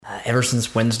ever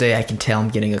since Wednesday, I can tell I'm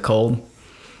getting a cold.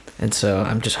 And so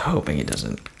I'm just hoping it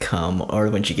doesn't come, or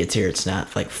when she gets here, it's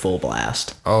not like full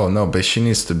blast. Oh, no, but she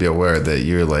needs to be aware that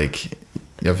you're like,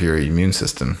 you have your immune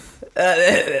system.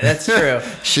 That's true.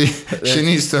 She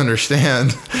needs to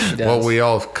understand what we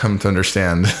all come to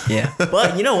understand. Yeah.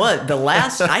 But you know what?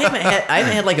 I haven't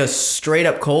had like a straight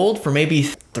up cold for maybe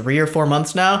 3 or 4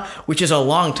 months now, which is a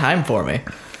long time for me.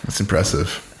 That's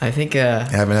impressive. I think I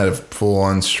haven't had a full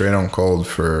on straight on cold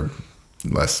for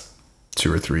the last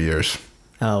 2 or 3 years.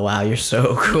 Oh wow, you're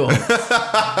so cool. The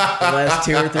last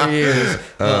 2 or 3 years.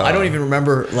 Well, I don't even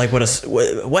remember like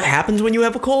what happens when you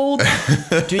have a cold.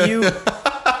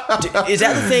 Is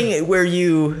that the thing where do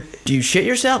you shit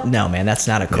yourself? No, man, that's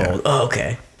not a cold. Yeah. Oh,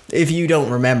 okay. If you don't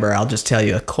remember, I'll just tell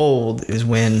you, a cold is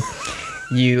when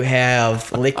you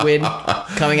have liquid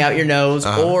coming out your nose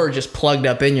or just plugged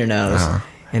up in your nose,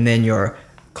 and then you're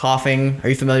coughing. Are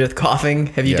you familiar with coughing?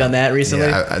 Have you done that recently?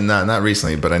 Yeah, not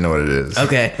recently, but I know what it is.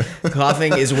 Okay.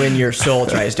 Coughing is when your soul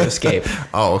tries to escape.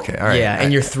 Oh, okay. All right. Yeah,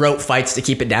 and your throat fights to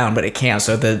keep it down, but it can't.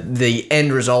 So the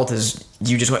end result is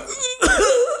you just went...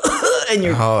 And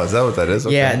you're, is that what that is?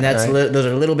 Okay. Yeah, and that's those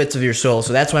are little bits of your soul.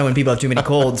 So that's why when people have too many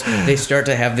colds, they start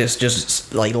to have this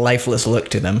just like lifeless look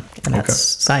to them. And that's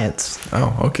science.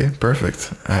 Oh, okay.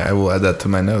 Perfect. I will add that to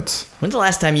my notes. When's the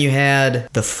last time you had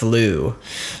the flu?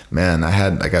 Man,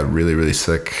 I got really, really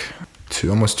sick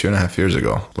almost 2.5 years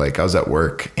ago. Like, I was at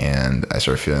work and I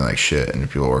started feeling like shit, and the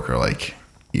people at work are like,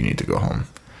 you need to go home.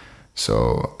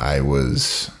 So I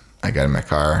got in my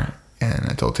car and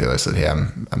I told Taylor, I said, hey,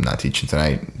 I'm not teaching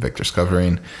tonight. Victor's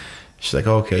covering. She's like,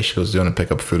 oh, okay. She goes, do you want to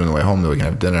pick up food on the way home that we can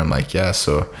have dinner? I'm like, yeah.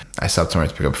 So I stopped somewhere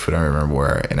to pick up food. I don't remember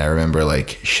where. And I remember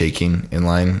like shaking in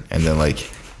line and then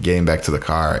like getting back to the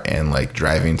car and like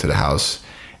driving to the house.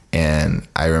 And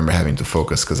I remember having to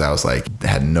focus because I was like,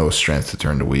 had no strength to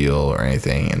turn the wheel or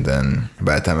anything. And then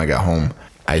by the time I got home,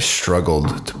 I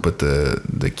struggled to put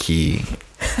the key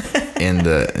in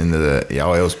the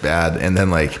it was bad. And then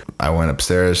like I went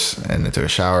upstairs and I took a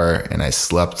shower and I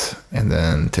slept, and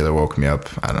then Taylor woke me up,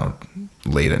 I don't know,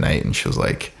 late at night, and she was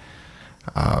like,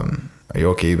 are you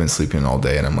okay? You've been sleeping all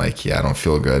day. And I'm like, yeah, I don't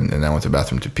feel good. And I went to the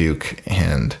bathroom to puke,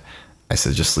 and I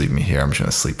said, just leave me here. I'm just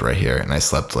gonna sleep right here. And I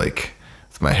slept like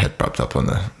with my head propped up on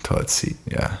the toilet seat.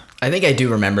 Yeah. I think I do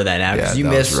remember that now, because you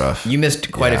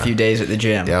missed quite a few days at the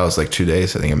gym. Yeah, it was like 2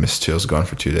 days. I think I missed 2. I was gone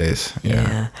for 2 days.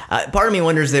 Yeah. Part of me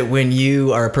wonders that when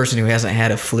you are a person who hasn't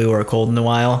had a flu or a cold in a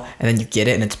while, and then you get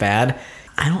it and it's bad,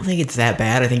 I don't think it's that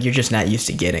bad. I think you're just not used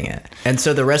to getting it. And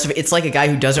so the rest of it, it's like a guy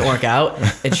who doesn't work out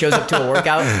and shows up to a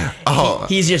workout.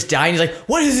 He's just dying. He's like,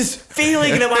 what is this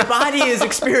feeling that my body is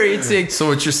experiencing? So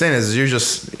what you're saying is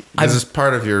this is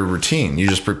part of your routine. You're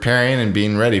just preparing and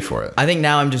being ready for it. I think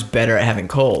now I'm just better at having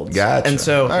colds. Gotcha. And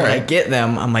so when I get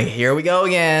them, I'm like, here we go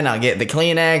again. I'll get the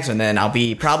Kleenex, and then I'll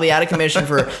be probably out of commission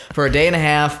for a day and a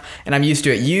half, and I'm used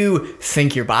to it. You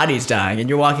think your body's dying, and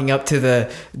you're walking up to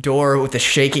the door with a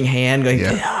shaking hand going,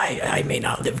 I may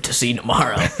not live to see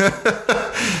tomorrow.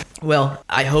 Well,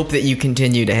 I hope that you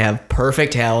continue to have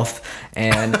perfect health,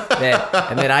 and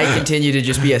that I continue to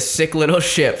just be a sick little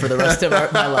shit for the rest of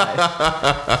my life.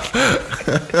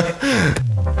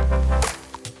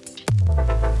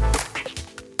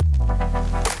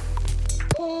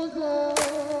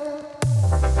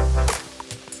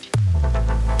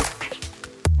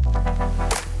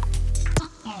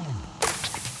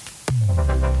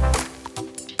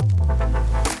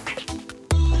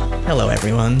 Hello,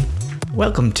 everyone.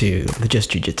 Welcome to the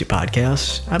Just Jiu-Jitsu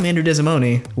podcast. I'm Andrew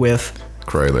Disimoni with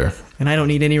Croyler. And I don't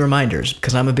need any reminders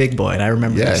because I'm a big boy and I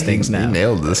remember these things now. You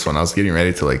nailed this one. I was getting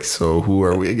ready to so who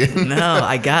are we again? No,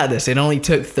 I got this. It only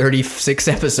took 36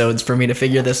 episodes for me to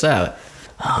figure this out.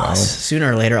 Wow.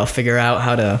 Sooner or later, I'll figure out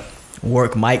how to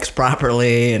work mics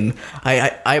properly. And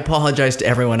I apologize to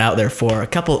everyone out there for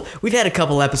we've had a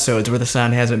couple episodes where the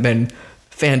sound hasn't been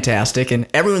fantastic and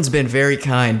everyone's been very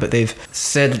kind, but they've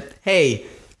said, hey,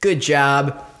 good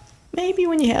job. Maybe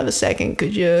when you have a second,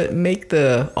 could you make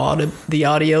the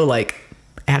audio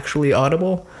actually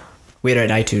audible? We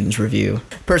had an iTunes review.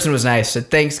 Person was nice.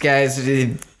 Said, thanks guys.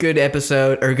 Good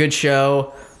episode or good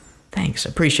show. Thanks.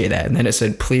 Appreciate that. And then it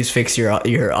said, please fix your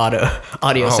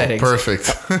audio settings.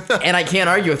 Perfect. And I can't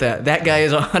argue with that. That guy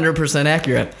is 100%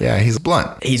 accurate. Yeah, he's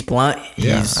blunt. He's blunt.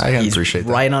 I appreciate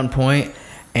that. Right on point.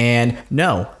 And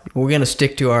no, we're going to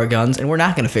stick to our guns and we're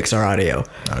not going to fix our audio.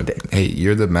 Hey,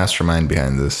 you're the mastermind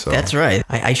behind this. So. That's right.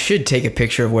 I should take a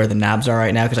picture of where the knobs are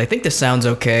right now because I think this sounds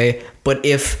okay. But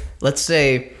if, let's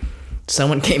say,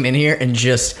 someone came in here and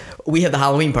we have the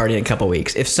Halloween party in a couple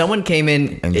weeks. If someone came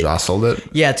in... And jostled it?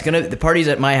 Yeah, the party's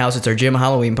at my house. It's our gym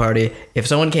Halloween party. If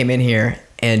someone came in here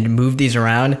and moved these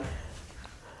around...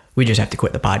 we just have to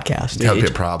quit the podcast. That would be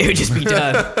a problem. It would just be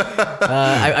done.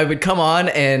 I would come on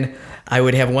and I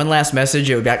would have one last message.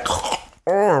 It would be like, "Oh,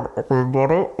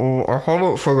 everybody, I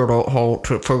haven't figured out how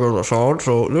to figure this out,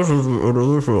 so this is the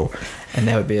individual." And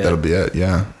that would be it. That'll be it,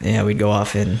 yeah. Yeah, we'd go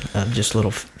off in just a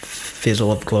little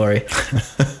fizzle of glory.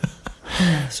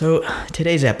 So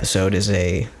today's episode is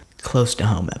a close to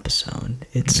home episode.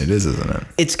 It is, isn't it?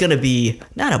 It's gonna be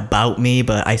not about me,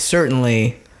 but I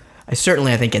certainly I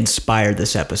think inspired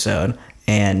this episode,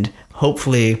 and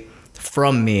hopefully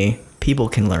from me people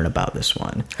can learn about this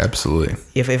one. Absolutely.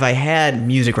 If I had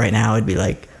music right now, it'd be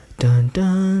like dun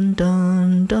dun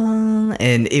dun dun,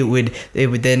 and it would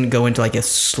then go into like a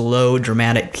slow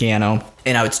dramatic piano,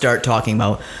 and I would start talking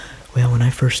about, well, when I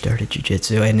first started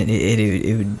jiu-jitsu, and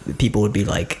it would, people would be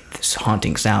like, this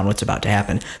haunting sound, what's about to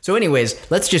happen? So anyways,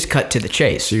 let's just cut to the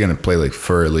chase. So you're going to play like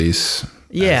Fur Elise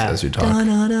as you talk. Now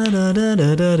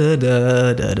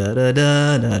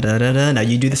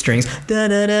you do the strings.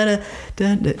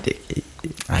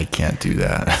 I can't do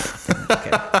that.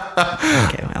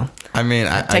 Okay, well. I mean,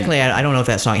 technically, I don't know if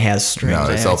that song has strings. No,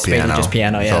 it's all piano. Just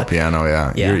piano, yeah. It's all piano,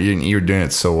 yeah. You're doing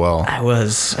it so well. I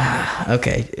was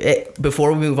okay.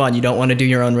 Before we move on, you don't want to do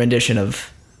your own rendition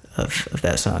of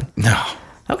that song? No.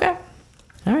 Okay.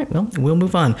 All right. Well, we'll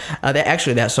move on.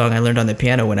 That song I learned on the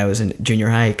piano when I was in junior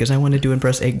high because I wanted to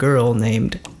impress a girl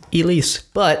named Elise,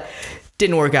 but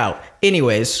didn't work out.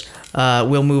 Anyways,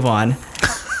 we'll move on.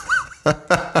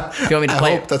 If you want me to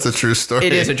play? I hope that's a true story.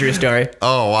 It is a true story.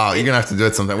 Oh, wow. You're going to have to do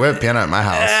it sometime. We have piano at my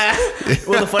house.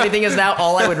 Well, the funny thing is now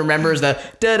all I would remember is the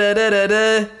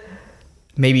da-da-da-da-da,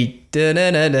 maybe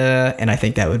da-da-da-da, and I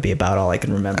think that would be about all I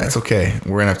can remember. That's okay.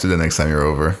 We're going to have to do it next time you're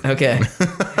over. Okay.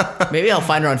 Maybe I'll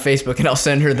find her on Facebook and I'll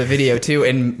send her the video too,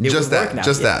 and it just would that, work now.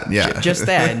 just that, yeah. Just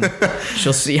that, and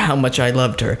she'll see how much I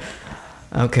loved her.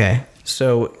 Okay,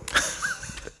 so...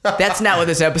 That's not what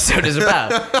this episode is about.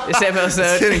 This episode...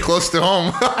 It's getting close to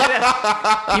home.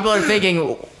 People are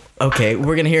thinking, okay,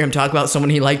 we're going to hear him talk about someone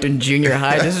he liked in junior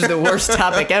high. This is the worst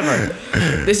topic ever.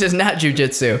 This is not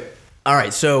jiu-jitsu. All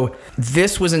right, so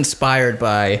this was inspired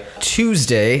by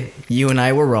Tuesday. You and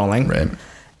I were rolling. Right.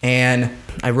 And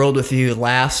I rolled with you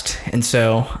last, and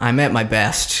so I'm at my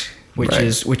best, which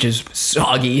is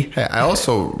soggy. Hey, I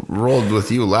also rolled with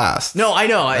you last. No, I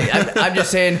know. I'm just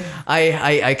saying.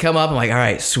 I come up. I'm like, all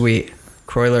right, sweet,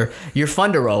 Croyler, you're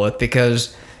fun to roll with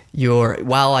because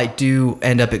while I do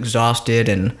end up exhausted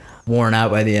and worn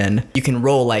out by the end, you can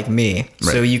roll like me.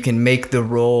 Right. So you can make the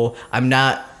roll.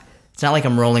 It's not like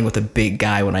I'm rolling with a big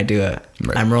guy when I do it.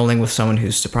 Right. I'm rolling with someone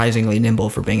who's surprisingly nimble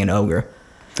for being an ogre.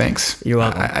 Thanks. You're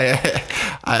welcome. I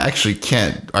actually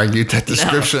can't argue that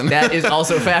description. No, that is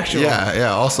also factual.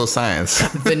 Yeah, also science.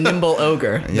 The nimble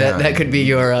ogre. Yeah. That could be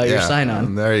your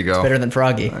sign-on. There you go. It's better than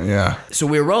Froggy. Yeah. So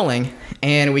we're rolling,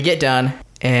 and we get done,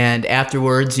 and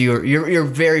afterwards you're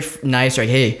very nice. Like,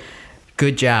 hey,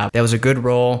 good job. That was a good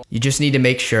roll. You just need to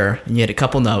make sure. And you had a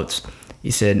couple notes.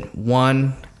 You said,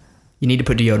 1, you need to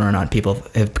put deodorant on. People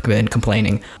have been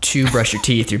complaining. 2, brush your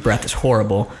teeth. Your breath is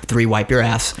horrible. 3, wipe your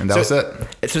ass. And that was it.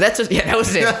 So that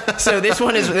was it. So this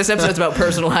episode's about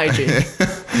personal hygiene.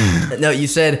 No, you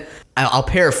said, I'll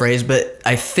paraphrase, but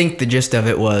I think the gist of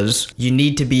it was you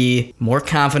need to be more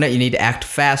confident. You need to act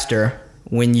faster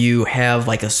when you have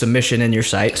like a submission in your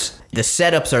sights. The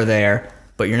setups are there,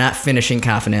 but you're not finishing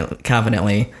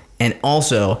confidently. And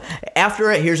also,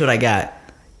 after it, here's what I got.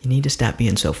 You need to stop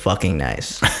being so fucking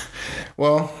nice.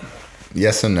 Well,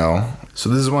 yes and no. So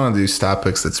this is one of these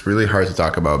topics that's really hard to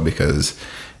talk about because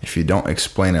if you don't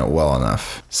explain it well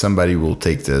enough, somebody will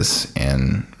take this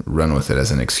and run with it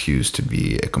as an excuse to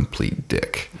be a complete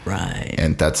dick. Right.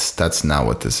 And that's not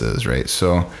what this is, right?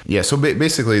 So, yeah, so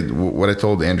basically what I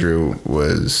told Andrew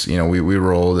was, we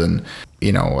rolled and,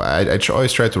 I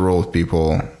always try to roll with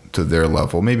people to their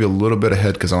level, maybe a little bit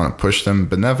ahead because I want to push them,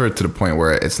 but never to the point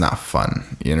where it's not fun.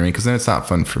 You know what I mean? Because then it's not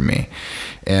fun for me.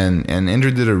 And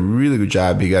Andrew did a really good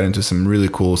job. He got into some really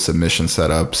cool submission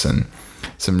setups and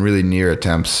some really near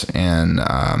attempts. And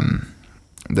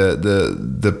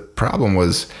the problem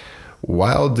was,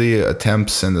 while the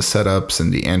attempts and the setups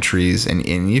and the entries and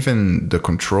even the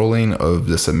controlling of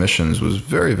the submissions was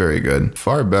very, very good,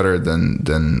 far better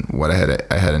than what I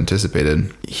had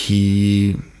anticipated,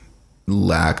 he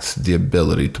lacked the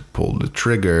ability to pull the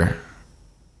trigger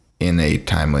in a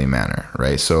timely manner,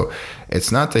 right? So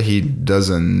it's not that he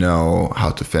doesn't know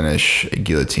how to finish a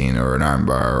guillotine or an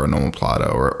armbar or an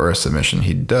omoplata or a submission.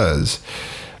 He does,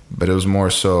 but it was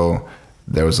more so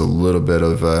there was a little bit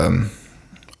of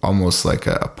almost like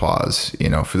a pause.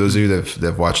 For those of you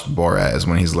that've watched Borat, is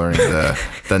when he's learning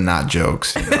the not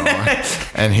jokes,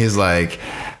 and he's like,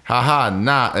 haha,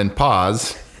 not, and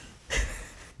pause.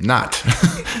 not.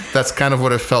 That's kind of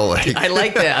what it felt like. I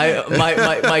like that. My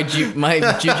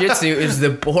jujitsu is the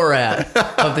Borat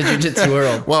of the jujitsu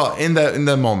world. Well, in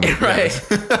the moment, Right.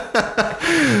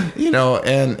 Yes.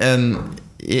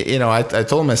 I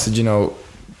told him, I said,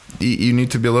 you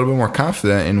need to be a little bit more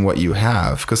confident in what you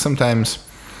have, because sometimes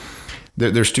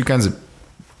there's two kinds of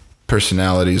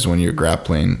personalities when you're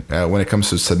grappling when it comes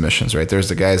to submissions, right? There's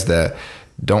the guys that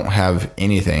don't have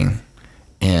anything,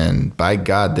 and by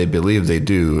God, they believe they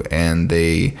do, and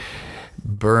they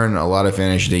burn a lot of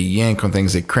energy. They yank on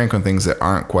things, they crank on things that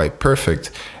aren't quite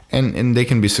perfect, and they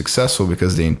can be successful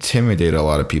because they intimidate a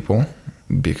lot of people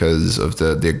because of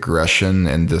the aggression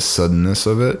and the suddenness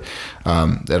of it.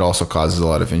 That also causes a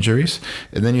lot of injuries.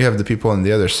 And then you have the people on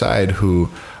the other side who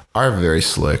are very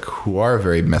slick, who are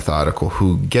very methodical,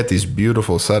 who get these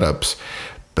beautiful setups,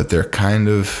 but they're kind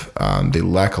of, they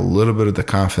lack a little bit of the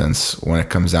confidence when it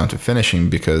comes down to finishing,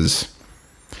 because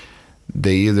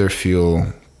they either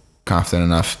feel confident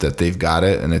enough that they've got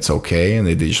it and it's okay, and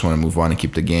they just want to move on and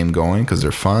keep the game going because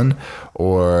they're fun,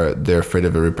 or they're afraid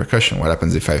of a repercussion. What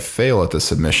happens if I fail at the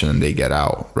submission and they get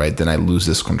out, right? Then I lose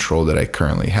this control that I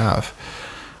currently have.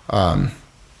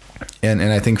 And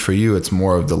I think for you, it's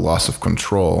more of the loss of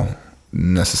control,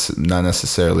 not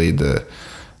necessarily the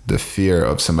fear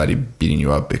of somebody beating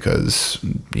you up because,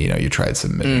 you tried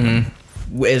submitting them.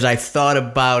 As I thought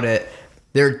about it,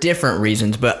 there are different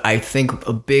reasons, but I think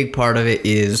a big part of it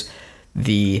is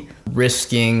the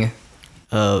risk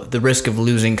of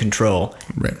losing control.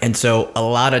 Right. And so a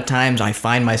lot of times I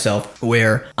find myself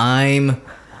where I'm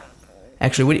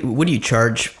actually, what do you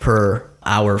charge per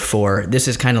hour for? This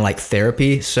is kind of like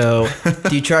therapy. So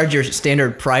do you charge your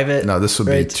standard private? No, this would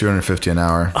be $250 an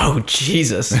hour. Oh,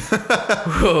 Jesus.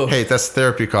 Hey, that's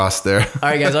therapy cost there. All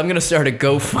right, guys, I'm going to start a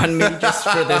GoFundMe just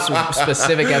for this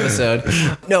specific episode.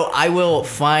 No, I will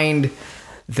find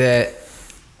that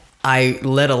I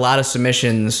let a lot of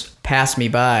submissions pass me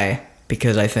by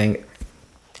because I think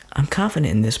I'm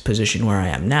confident in this position where I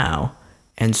am now.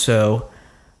 And so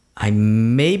I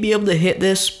may be able to hit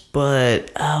this,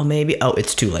 but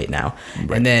it's too late now.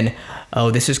 Right. And then,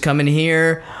 this is coming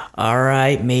here. All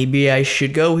right, maybe I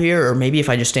should go here, or maybe if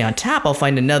I just stay on top, I'll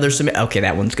find another submit. Okay,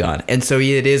 that one's gone. And so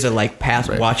it is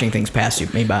watching things pass you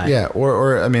by. Yeah,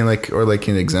 or an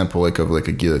example of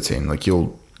a guillotine. Like,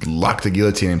 you'll lock the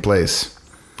guillotine in place,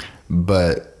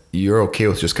 but you're okay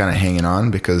with just kind of hanging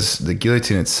on because the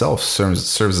guillotine itself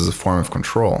serves as a form of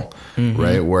control,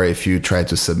 right? Where if you try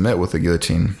to submit with the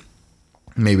guillotine,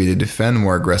 maybe they defend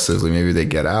more aggressively, maybe they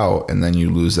get out, and then you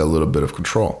lose that little bit of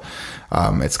control.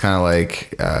 It's kind of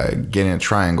like getting a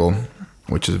triangle,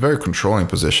 which is a very controlling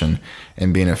position,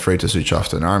 and being afraid to switch off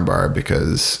to an armbar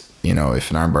because,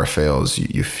 if an armbar fails,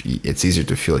 it's easier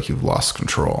to feel like you've lost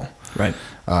control. Right.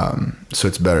 So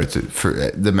it's better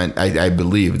I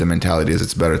believe the mentality is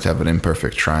it's better to have an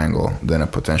imperfect triangle than a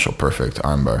potential perfect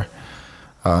armbar.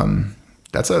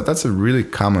 That's a really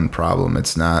common problem.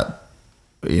 It's not,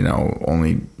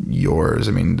 only yours.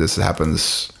 I mean, this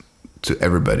happens to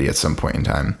everybody at some point in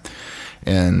time.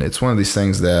 And it's one of these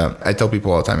things that I tell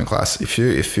people all the time in class. If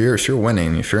you're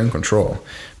winning, if you're in control,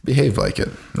 behave like it,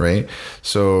 right?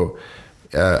 So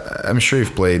I'm sure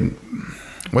you've played,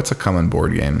 what's a common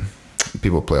board game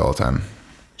people play all the time?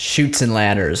 Chutes and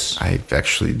Ladders. I've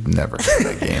actually never heard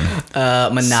that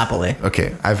game. Monopoly.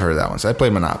 Okay, I've heard that one. So I play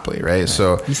Monopoly, right?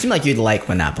 So you seem like you'd like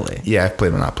Monopoly. Yeah, I've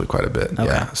played Monopoly quite a bit. Okay.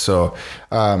 Yeah. So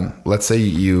let's say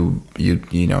you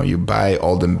buy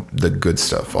all the good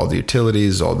stuff, all the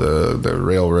utilities, all the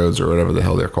railroads or whatever the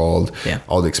hell they're called,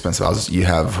 all the expensive houses. You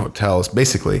have hotels.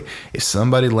 Basically, if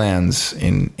somebody lands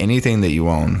in anything that you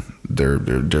own, they're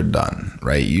done,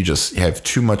 right? You just have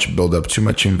too much buildup, too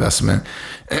much investment,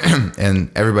 and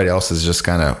everybody else is just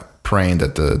kind of praying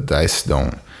that the dice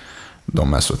don't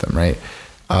mess with them, right?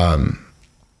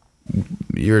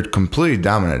 You're completely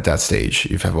dominant at that stage.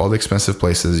 You have all the expensive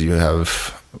places, you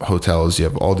have hotels, you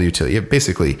have all the utility.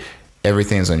 Basically,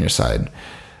 everything is on your side.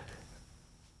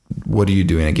 What do you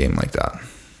do in a game like that?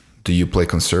 Do you play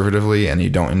conservatively and you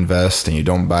don't invest and you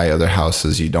don't buy other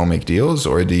houses, you don't make deals,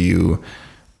 or do you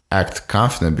act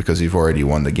confident because you've already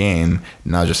won the game,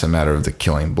 not just a matter of the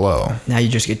killing blow? Now you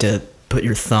just get to put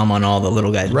your thumb on all the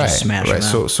little guys and just smash them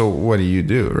out. So what do you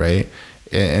do, right?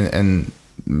 And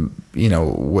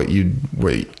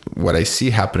what I see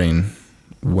happening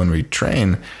when we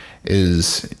train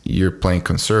is you're playing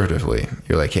conservatively.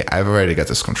 You're like, hey, I've already got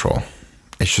this control.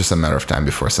 It's just a matter of time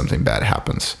before something bad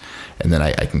happens, and then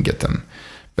I can get them.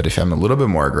 But if I'm a little bit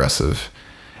more aggressive,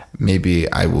 maybe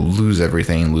I will lose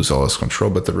everything and lose all this control.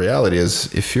 But the reality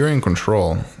is, if you're in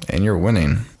control and you're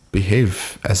winning,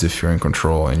 behave as if you're in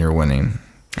control and you're winning.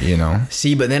 you know?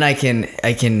 See, but then I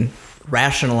can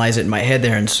rationalize it in my head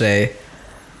there and say,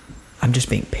 I'm just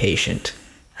being patient.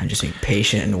 I'm just being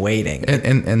patient and waiting.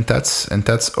 And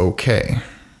that's okay,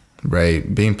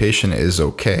 right? Being patient is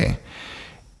okay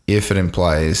if it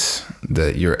implies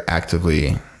that you're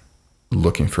actively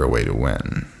looking for a way to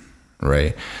win,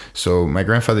 right? So my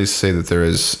grandfather used to say that there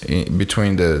is,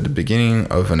 between the beginning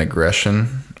of an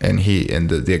aggression and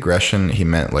the aggression, he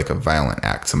meant like a violent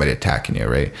act, somebody attacking you,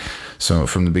 right? So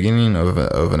from the beginning of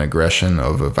an aggression,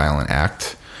 of a violent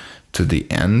act, to the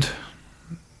end,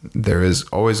 there is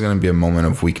always going to be a moment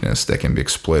of weakness that can be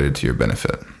exploited to your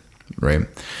benefit, right?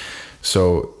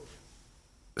 So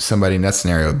somebody in that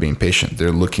scenario being patient,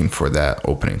 they're looking for that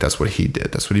opening. That's what he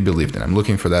did. That's what he believed in. I'm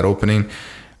looking for that opening.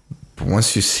 But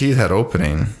once you see that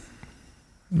opening,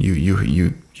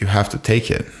 you have to take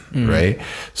it, right?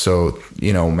 So,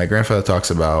 you know, my grandfather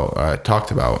talked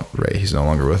about, right? He's no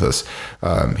longer with us.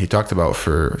 He talked about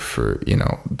for you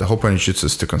know, the whole point of jiu-jitsu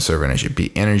is to conserve energy,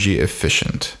 be energy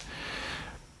efficient.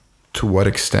 To what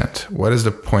extent? What is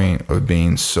the point of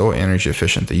being so energy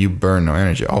efficient that you burn no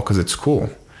energy? All because it's cool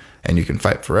and you can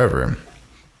fight forever.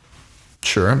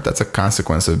 Sure, that's a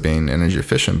consequence of being energy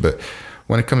efficient, but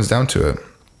when it comes down to it,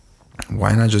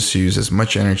 why not just use as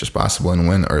much energy as possible and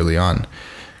win early on?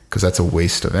 Because that's a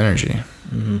waste of energy,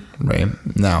 right?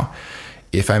 Now,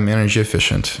 if I'm energy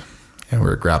efficient and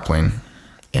we're grappling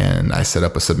and I set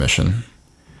up a submission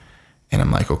and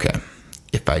I'm like, okay,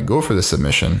 if I go for the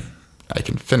submission, I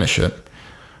can finish it,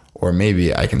 or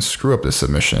maybe I can screw up the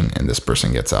submission and this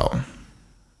person gets out,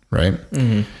 right?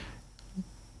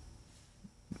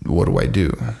 What do I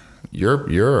do?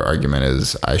 Your argument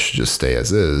is I should just stay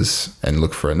as is and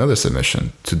look for another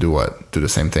submission to do what? Do the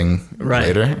same thing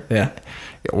later? Yeah.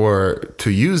 Or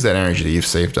to use that energy that you've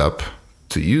saved up,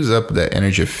 to use up that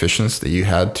energy efficiency that you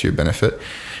had to your benefit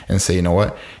and say, you know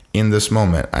what? In this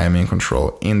moment, I am in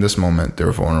control. In this moment,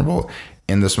 they're vulnerable.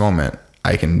 In this moment,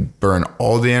 I can burn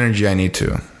all the energy I need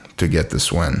to get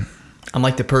this win. I'm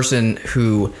like the person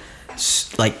who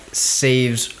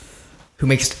saves, who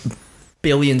makes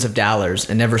billions of dollars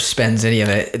and never spends any of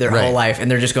it their whole life, and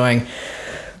they're just going,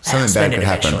 something bad could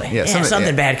happen. Yeah,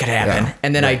 something bad could happen. Yeah,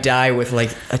 and then I die with like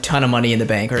a ton of money in the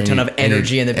bank or a ton of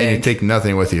energy in the bank. And you take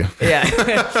nothing with you. Yeah.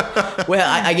 Well,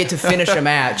 I get to finish a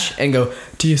match and go,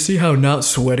 do you see how not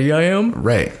sweaty I am?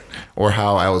 Right. Or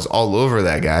how I was all over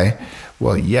that guy.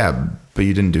 Well, yeah, but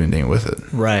you didn't do anything with it.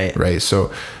 Right. Right.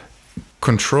 So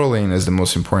controlling is the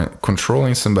most important.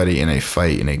 Controlling somebody in a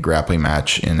fight, in a grappling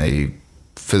match, in a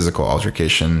physical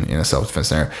altercation, in a self-defense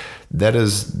scenario, that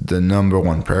is the number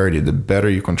one priority. The better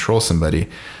you control somebody,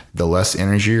 the less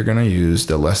energy you're going to use,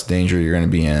 the less danger you're going to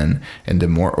be in, and the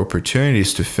more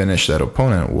opportunities to finish that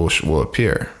opponent will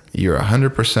appear. You're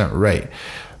 100% right.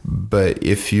 But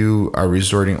if you are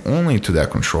resorting only to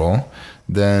that control,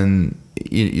 then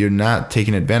you're not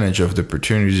taking advantage of the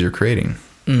opportunities you're creating.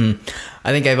 I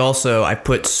think I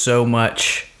put so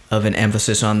much of an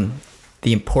emphasis on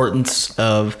the importance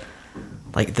of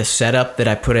like the setup that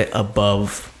I put it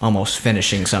above almost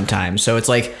finishing sometimes. So it's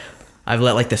like I've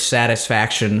let like the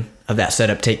satisfaction of that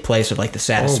setup take place of like the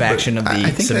satisfaction of the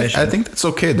submission. I think that's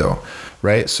okay though,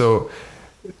 right? So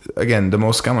again, the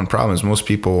most common problem is most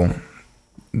people,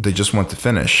 they just want to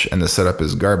finish and the setup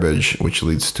is garbage, which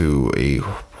leads to a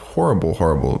horrible,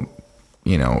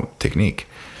 technique.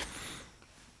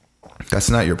 That's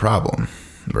not your problem,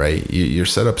 right? Your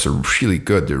setups are really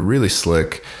good. They're really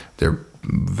slick. They're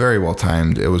very well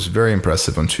timed. It was very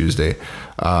impressive on Tuesday.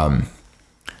 But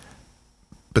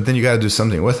then you got to do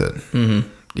something with it.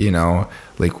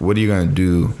 Like what are you going to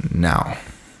do now?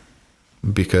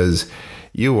 Because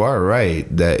you are right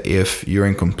that if you're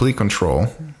in complete control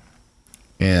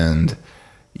and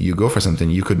you go for something,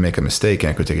 you could make a mistake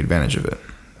and I could take advantage of it.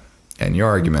 And your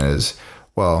argument is,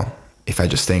 well, if I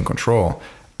just stay in control,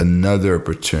 another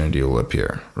opportunity will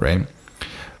appear, right?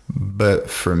 But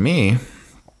for me,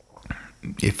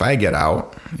 if I get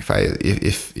out,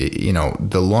 if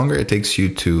the longer it takes you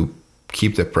to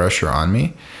keep the pressure on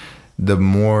me, the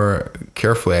more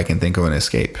carefully I can think of an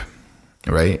escape,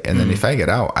 right? And then if I get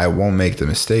out, I won't make the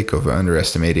mistake of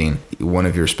underestimating one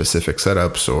of your specific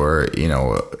setups or, you know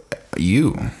what I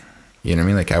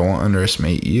mean? Like I won't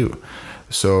underestimate you.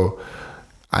 So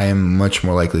I am much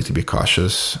more likely to be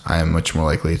cautious. I am much more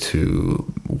likely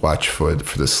to watch for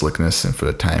the slickness and for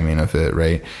the timing of it,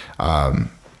 right?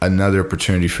 Another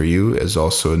opportunity for you is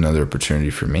also another opportunity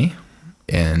for me.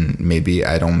 And maybe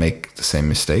I don't make the same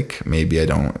mistake. Maybe I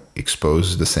don't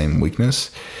expose the same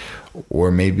weakness. Or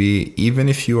maybe even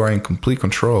if you are in complete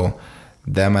control,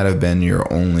 that might have been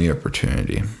your only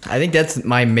opportunity. I think that's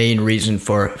my main reason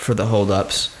for the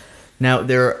holdups. Now,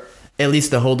 at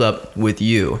least the holdup with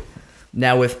you.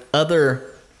 Now, with other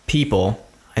people,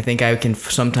 I think I can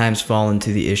sometimes fall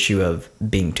into the issue of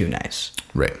being too nice.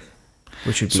 Right.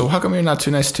 Which would be... So how come you're not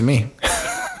too nice to me?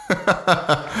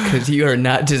 Because you are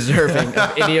not deserving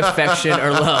of any affection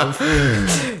or love.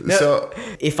 No, So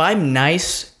if I'm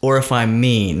nice or if I'm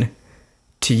mean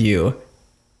to you,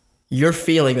 you're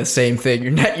feeling the same thing.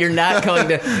 You're not going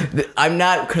to... I'm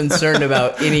not concerned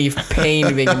about any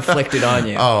pain being inflicted on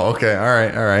you. oh, okay,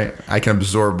 all right. I can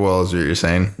absorb well, is what you're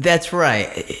saying. That's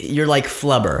right. You're like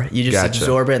flubber. You just Gotcha.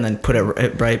 absorb it and then put it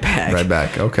right back. Right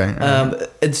back. Okay.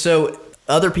 And so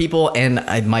other people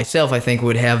and myself, I think,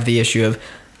 would have the issue of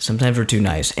sometimes we're too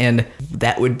nice. And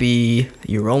that would be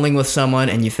you're rolling with someone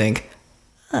and you think,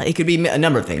 it could be a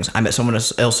number of things. I'm at someone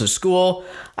else's school.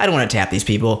 I don't want to tap these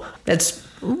people. That's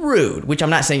rude, which I'm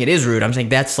not saying it is rude. I'm saying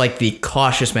that's like the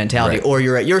cautious mentality. Right. Or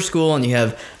you're at your school and you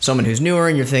have someone who's newer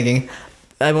and you're thinking,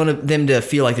 I want them to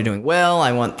feel like they're doing well.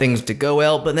 I want things to go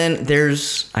well. But then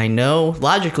I know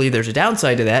logically there's a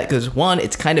downside to that because one,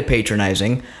 it's kind of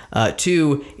patronizing.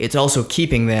 Two, it's also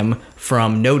keeping them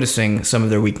from noticing some of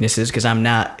their weaknesses because I'm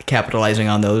not capitalizing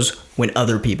on those when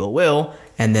other people will,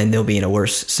 and then they'll be in a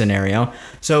worse scenario.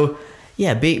 So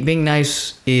yeah, being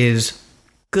nice is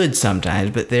good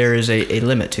sometimes, but there is a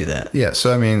limit to that. Yeah,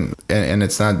 so I mean, and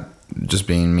it's not just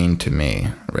being mean to me,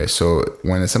 right? So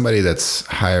when it's somebody that's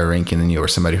higher ranking than you or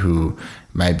somebody who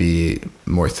might be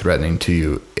more threatening to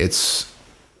you, it's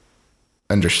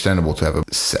understandable to have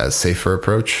a safer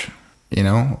approach. You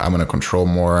know, I'm going to control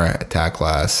more, attack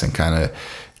less, and kind of,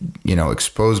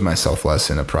 expose myself less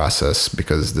in a process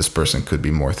because this person could be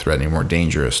more threatening, more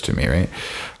dangerous to me, right?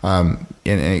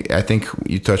 And I think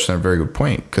you touched on a very good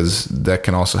point because that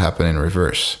can also happen in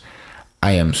reverse.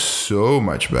 I am so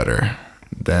much better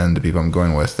than the people I'm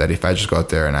going with that if I just go out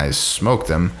there and I smoke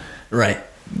them, Right.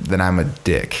 then I'm a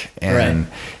dick. And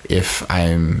if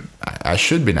I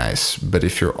should be nice, but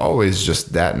if you're always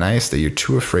just that nice that you're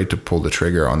too afraid to pull the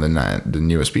trigger on the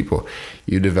newest people,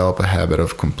 you develop a habit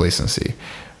of complacency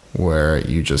where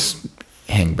you just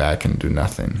hang back and do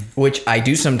nothing. Which I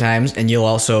do sometimes, and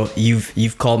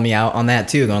you've called me out on that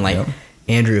too, going like, Yep.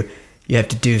 Andrew, you have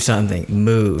to do something,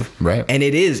 move. Right. And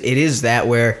it is that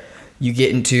where you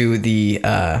get into the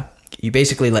you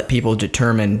basically let people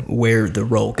determine where the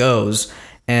role goes,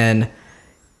 and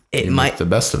it You might make the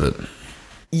best of it.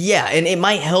 Yeah, and it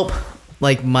might help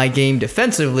like my game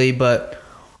defensively, but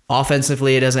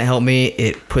offensively it doesn't help me.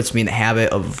 It puts me in the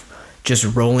habit of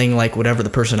just rolling like whatever the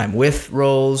person I'm with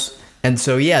rolls. And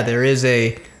so yeah,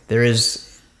 it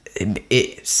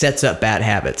sets up bad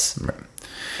habits. Right.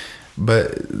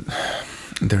 But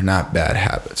they're not bad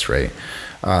habits, right?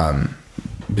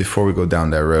 Before we go down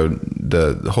that road,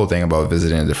 the whole thing about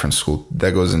visiting a different school,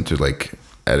 that goes into like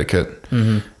etiquette.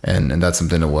 Mm-hmm. And that's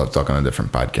something that we'll have to talk on a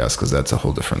different podcast because that's a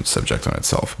whole different subject on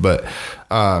itself. But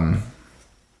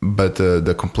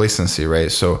the complacency,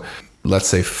 right? So let's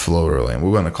say flow rolling.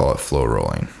 We're going to call it flow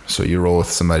rolling. So you roll with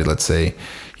somebody, let's say,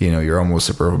 you're almost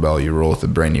a purple belt. You roll with a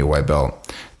brand new white belt.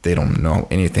 They don't know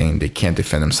anything. They can't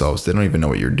defend themselves. They don't even know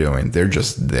what you're doing. They're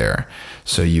just there.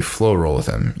 So you flow roll with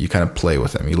them. You kind of play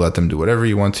with them. You let them do whatever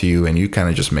you want to you, and you kind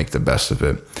of just make the best of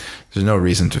it. There's no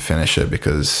reason to finish it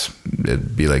because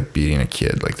it'd be like beating a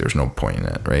kid. Like there's no point in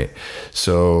it, right?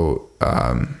 So,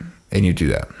 and you do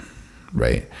that,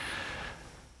 right?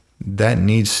 That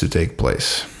needs to take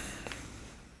place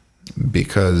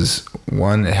because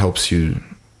one, it helps you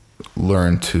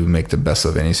learn to make the best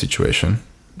of any situation.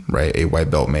 Right, a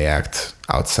white belt may act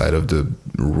outside of the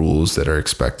rules that are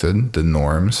expected, the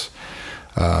norms.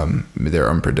 They're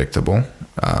unpredictable,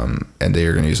 and they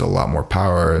are going to use a lot more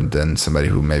power than somebody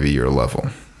who maybe your level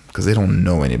because they don't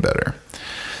know any better.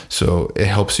 So it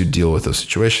helps you deal with those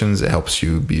situations. It helps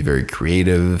you be very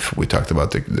creative. We talked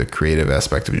about the creative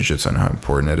aspect of jiu-jitsu and how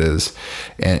important it is,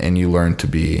 and you learn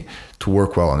to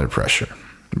work well under pressure.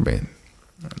 Right,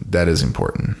 that is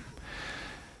important.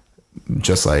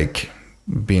 Just like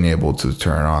being able to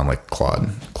turn on like Claude.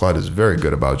 Claude is very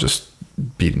good about just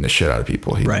beating the shit out of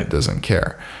people. He doesn't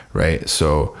care, right?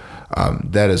 So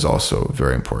that is also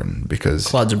very important because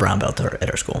Claude's a brown belt at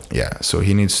our school. Yeah, so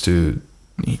he needs to do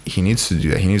that. He needs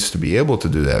to be able to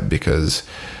do that because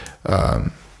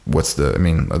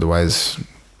otherwise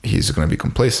he's going to be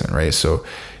complacent, right? So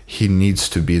he needs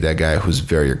to be that guy who's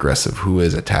very aggressive, who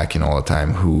is attacking all the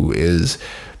time, who is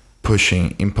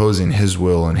imposing his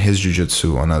will and his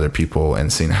jiu-jitsu on other people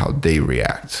and seeing how they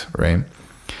react, right?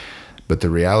 But the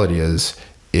reality is,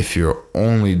 if you're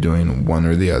only doing one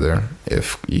or the other,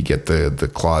 if you get the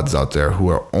Claudes out there who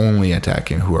are only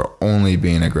attacking, who are only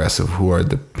being aggressive, who are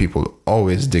the people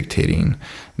always dictating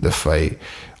the fight,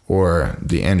 or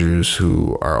the Andrews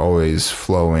who are always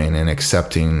flowing and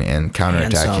accepting and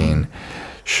counterattacking.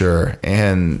 Sure.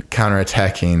 And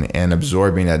counterattacking and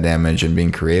absorbing that damage and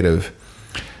being creative.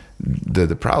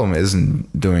 The problem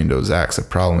isn't doing those acts. The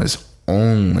problem is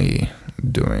only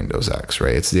doing those acts,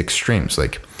 right? It's the extremes.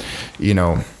 Like, you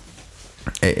know,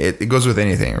 it goes with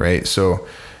anything, right? So,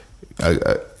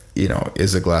 you know,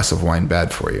 is a glass of wine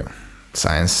bad for you?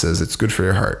 Science says it's good for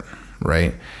your heart,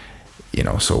 right? You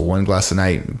know, so 1 glass a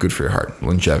night, good for your heart,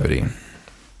 longevity.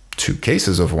 2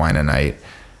 cases of wine a night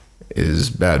is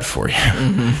bad for you.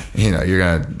 Mm-hmm. You know, you're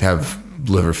going to have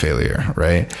liver failure,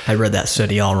 right? I read that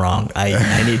study all wrong.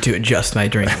 I need to adjust my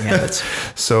drinking habits.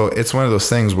 So it's one of those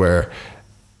things where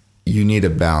you need a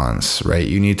balance, right?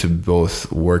 You need to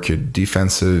both work your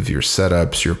defensive, your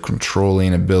setups, your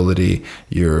controlling ability,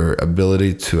 your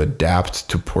ability to adapt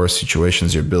to poor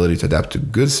situations, your ability to adapt to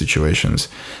good situations,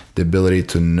 the ability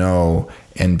to know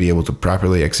and be able to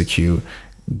properly execute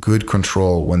good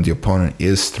control when the opponent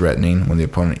is threatening, when the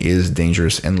opponent is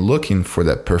dangerous and looking for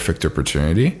that perfect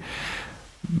opportunity.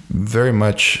 Very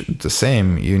much the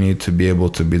same. You need to be able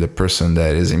to be the person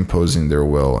that is imposing their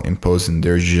will, imposing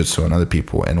their jiu-jitsu on other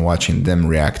people and watching them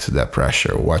react to that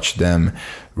pressure, watch them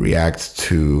react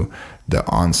to the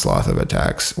onslaught of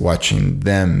attacks, watching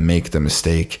them make the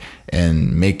mistake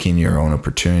and making your own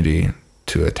opportunity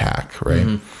to attack, right?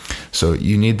 Mm-hmm. So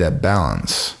you need that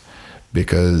balance,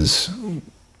 because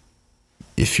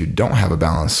if you don't have a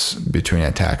balance between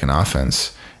attack and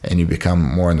offense, and you become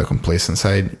more on the complacent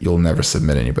side, you'll never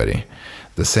submit anybody.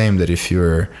 The same that if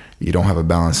you don't have a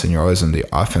balance and you're always on the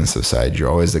offensive side, you're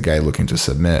always the guy looking to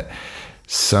submit,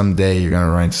 someday you're going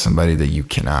to run into somebody that you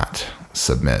cannot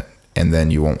submit, and then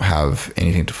you won't have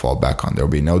anything to fall back on. There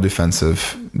will be no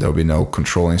defensive, there will be no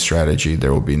controlling strategy,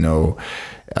 there will be no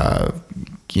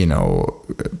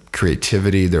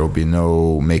creativity, there will be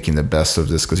no making the best of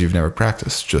this, because you've never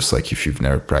practiced, just like if you've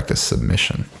never practiced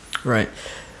submission. Right.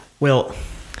 Well,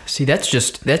 see, that's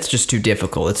just too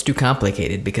difficult. It's too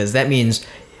complicated, because that means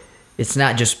it's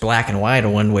not just black and white or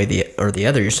one way or the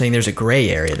other. You're saying there's a gray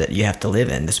area that you have to live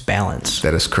in, this balance.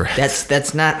 That is correct.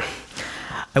 That's not...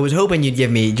 I was hoping you'd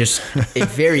give me just a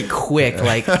very quick, 2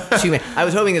 minutes. I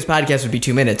was hoping this podcast would be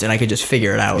 2 minutes and I could just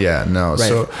figure it out. Yeah, no. Right.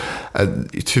 So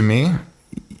to me,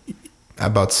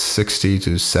 about 60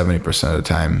 to 70% of the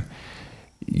time,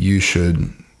 you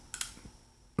should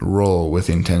roll with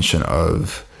the intention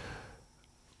of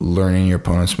learning your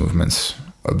opponent's movements,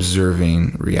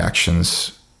 observing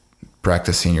reactions,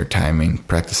 practicing your timing,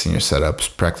 practicing your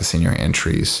setups, practicing your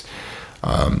entries,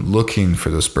 looking for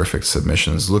those perfect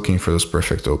submissions, looking for those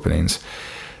perfect openings,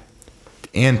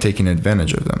 and taking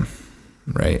advantage of them,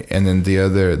 right? And then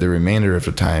the remainder of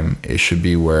the time, it should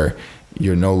be where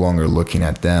you're no longer looking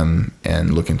at them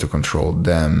and looking to control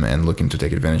them and looking to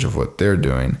take advantage of what they're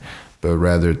doing, but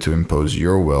rather to impose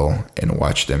your will and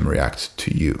watch them react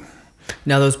to you.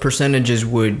 Now, those percentages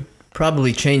would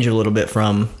probably change a little bit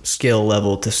from skill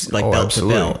level to belt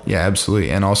absolutely. To belt. Yeah,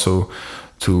 absolutely. And also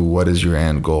to what is your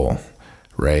end goal,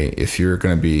 right? If you're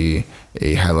going to be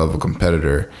a high level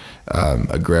competitor,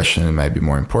 aggression might be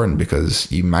more important,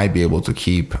 because you might be able to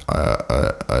keep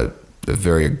a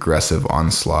very aggressive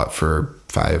onslaught for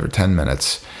 5 or 10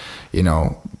 minutes,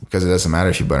 because it doesn't matter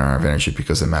if you burn out of energy,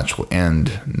 because the match will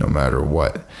end no matter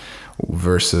what,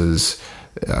 versus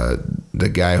the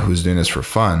guy who's doing this for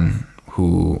fun,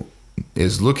 who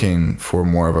is looking for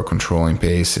more of a controlling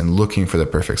pace and looking for the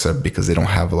perfect setup because they don't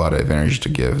have a lot of energy to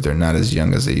give. They're not as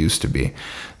young as they used to be.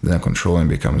 Then controlling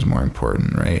becomes more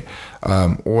important, right?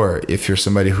 Or if you're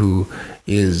somebody who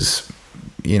is,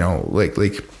 like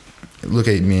look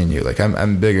at me and you. Like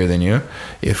I'm bigger than you.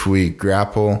 If we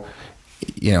grapple,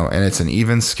 and it's an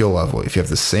even skill level, if you have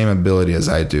the same ability as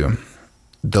I do,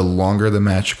 the longer the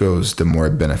match goes, the more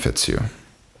it benefits you,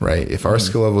 right? If our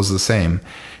skill level is the same,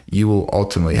 you will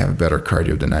ultimately have better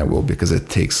cardio than I will, because it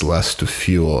takes less to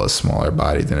fuel a smaller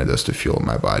body than it does to fuel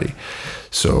my body.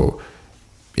 So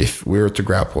if we were to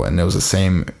grapple and it was the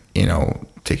same,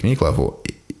 technique level,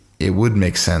 it would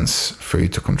make sense for you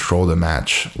to control the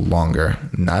match longer,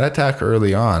 not attack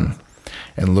early on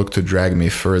and look to drag me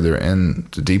further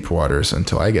into deep waters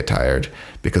until I get tired,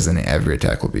 because then every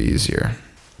attack will be easier.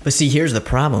 But see, here's the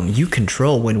problem. You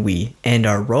control when we end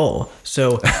our roll.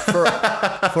 So for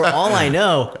all I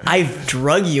know, I've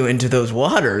drug you into those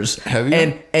waters. Have you?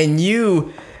 And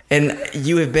you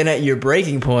have been at your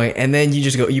breaking point, and then you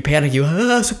just go, you panic, switch.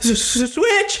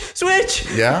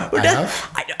 Yeah, I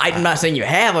have? I'm not saying you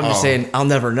have. I'm just saying I'll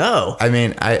never know. I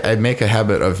mean, I make a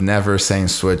habit of never saying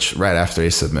switch right after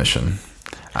a submission.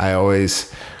 I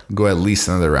always go at least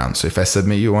another round. So if I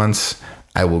submit you once,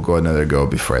 I will go another go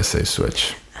before I say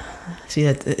switch. See,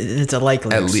 that it's a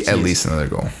likely At excuse. least another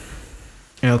goal.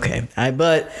 Okay,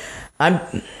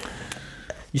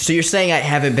 so you're saying I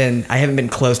haven't been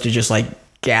close to just like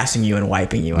gassing you and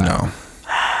wiping you out. No.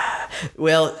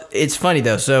 Well, it's funny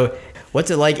though. So, what's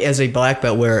it like as a black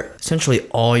belt where essentially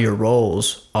all your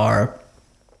roles are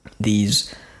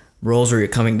these roles where you're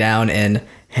coming down and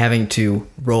having to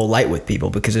roll light with people?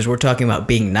 Because as we're talking about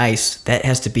being nice,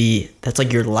 that's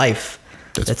like your life.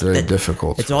 That's very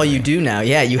difficult. It's all you do now.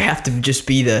 Yeah, you have to just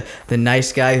be the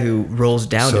nice guy who rolls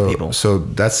down to people. So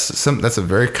that's a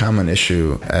very common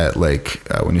issue at like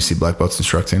when you see black belts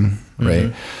instructing,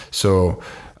 right? Mm-hmm. So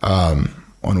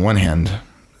on one hand,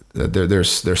 there's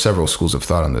several schools of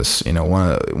thought on this. You know,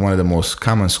 one of the most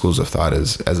common schools of thought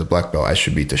is, as a black belt, I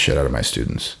should beat the shit out of my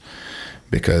students.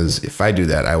 Because if I do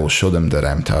that, I will show them that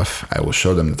I'm tough. I will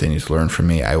show them that they need to learn from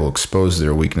me. I will expose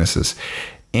their weaknesses.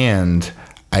 And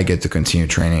I get to continue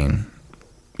training,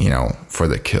 you know, for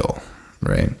the kill,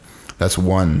 right? That's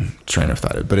one train of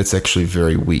thought. But it's actually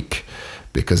very weak,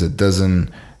 because it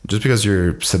doesn't, just because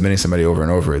you're submitting somebody over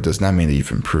and over, it does not mean that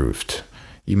you've improved.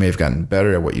 You may have gotten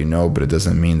better at what you know, but it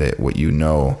doesn't mean that what you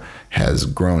know has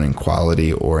grown in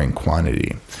quality or in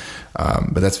quantity.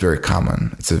 But that's very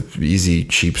common. It's an easy,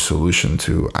 cheap solution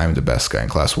to, I'm the best guy in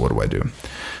class, what do I do?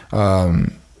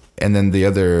 And then the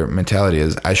other mentality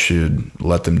is, I should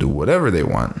let them do whatever they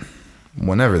want,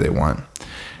 whenever they want.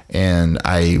 And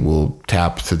I will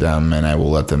tap to them and I will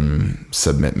let them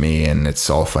submit me, and it's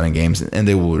all fun and games. And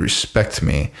they will respect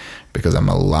me because I'm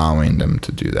allowing them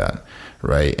to do that,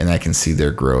 right? And I can see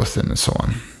their growth and so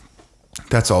on.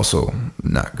 That's also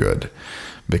not good,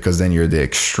 because then you're the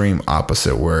extreme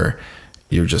opposite, where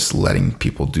you're just letting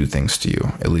people do things to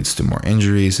you. It leads to more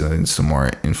injuries. It leads to more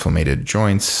inflamed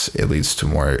joints. It leads to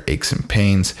more aches and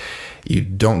pains. You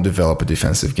don't develop a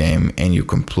defensive game, and you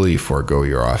completely forego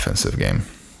your offensive game.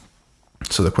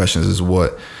 So the question is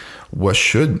what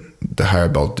should the higher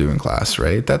belt do in class,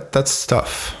 right? That's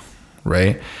tough,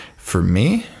 right? For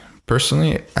me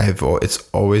personally, it's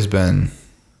always been,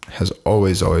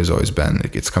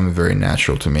 it's come very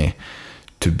natural to me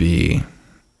to be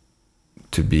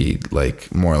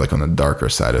like more like on the darker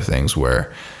side of things,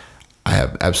 where I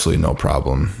have absolutely no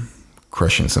problem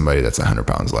crushing somebody that's 100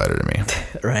 pounds lighter than me.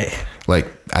 Right. Like,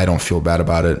 I don't feel bad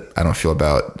about it. I don't feel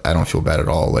bad at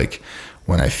all. Like,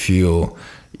 when I feel,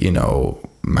 you know,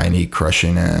 my knee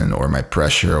crushing in, or my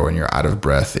pressure, or when you're out of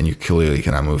breath and you clearly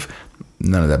cannot move,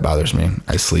 none of that bothers me.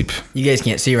 I sleep. You guys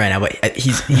can't see right now, but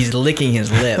he's licking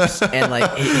his lips, and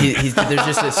like there's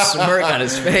just a smirk on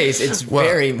his face. It's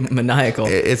very maniacal.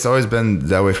 It's always been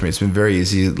that way for me. It's been very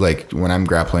easy. Like, when I'm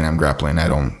grappling.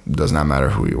 Does not matter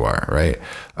who you are, right?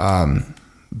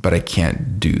 But I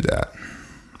can't do that,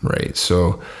 right?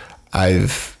 So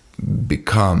I've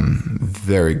become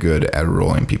very good at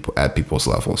rolling people at people's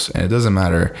levels, and it doesn't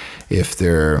matter if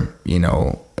they're, you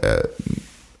know,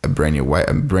 a brand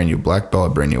new black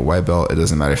belt, a brand new white belt. It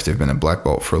doesn't matter if they've been a black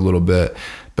belt for a little bit,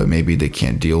 but maybe they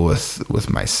can't deal with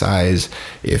my size.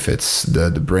 If it's the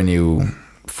brand new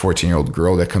 14-year-old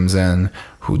girl that comes in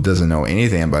who doesn't know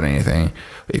anything about anything,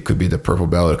 it could be the purple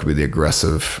belt, it could be the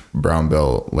aggressive brown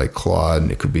belt like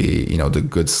Claude, it could be, you know, the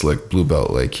good slick blue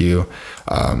belt like you.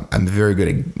 I'm very good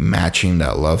at matching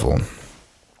that level.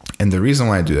 And the reason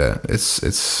why I do that,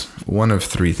 it's one of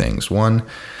three things. One,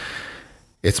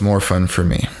 it's more fun for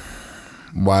me.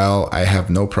 While I have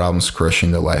no problems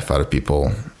crushing the life out of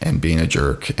people and being a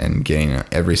jerk and getting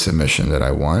every submission that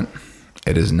I want,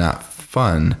 it is not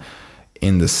fun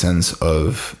in the sense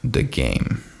of the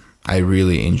game. I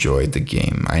really enjoyed the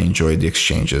game. I enjoyed the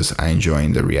exchanges. I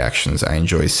enjoyed the reactions. I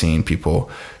enjoy seeing people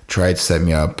try to set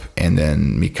me up and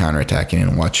then me counterattacking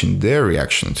and watching their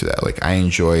reaction to that. Like, I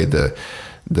enjoy the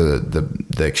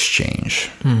exchange,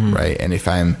 mm-hmm. right? And if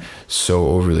I'm so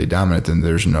overly dominant, then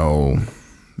there's no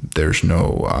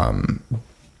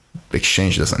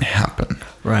exchange doesn't happen.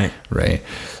 Right.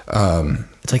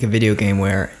 It's like a video game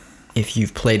where if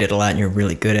you've played it a lot and you're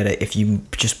really good at it, if you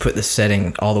just put the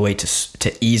setting all the way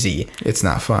to easy, it's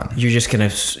not fun. You're just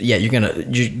you're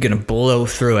gonna blow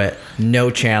through it, no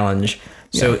challenge.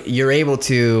 So you're able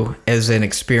to, as an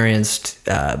experienced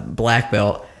black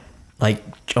belt, like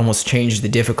almost change the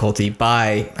difficulty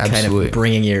by kind of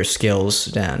bringing your skills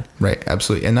down. Right,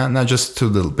 absolutely. And not just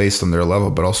based on their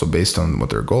level, but also based on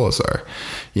what their goals are.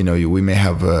 You know, we may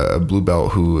have a blue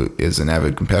belt who is an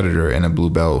avid competitor and a blue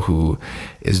belt who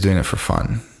is doing it for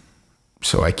fun.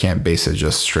 So I can't base it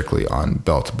just strictly on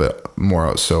belt, but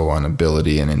more so on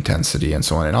ability and intensity and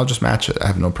so on. And I'll just match it. I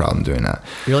have no problem doing that.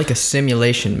 You're like a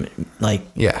simulation,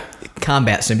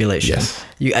 combat simulation. Yes.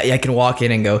 I can walk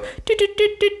in and go, do, do,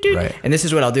 do, do, do. Right. And this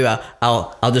is what I'll do.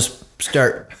 I'll just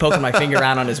start poking my finger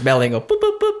around on his belly and go boop,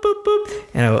 boop, boop, boop, boop.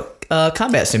 And I go,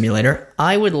 combat simulator.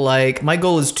 My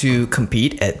goal is to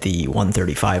compete at the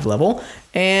 135 level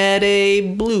and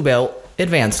a blue belt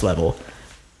advanced level.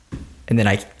 And then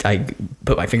I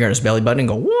put my finger on his belly button and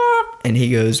go, wah, and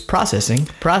he goes, processing.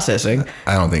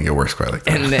 I don't think it works quite like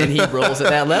that. And then he rolls at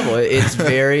that level.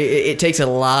 It takes a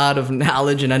lot of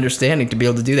knowledge and understanding to be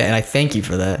able to do that. And I thank you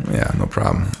for that. Yeah, no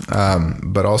problem.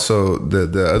 But also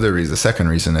the second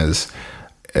reason is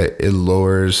it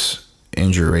lowers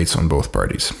injury rates on both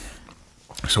parties.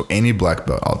 So any black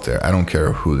belt out there, I don't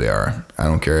care who they are. I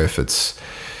don't care if it's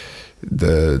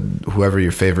whoever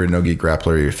your favorite no-gi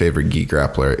grappler or your favorite gi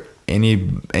grappler.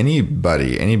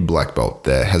 Anybody, any black belt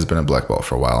that has been a black belt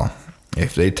for a while,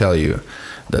 if they tell you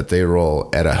that they roll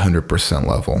at 100%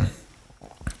 level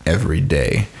every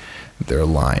day, they're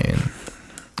lying.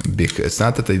 Because it's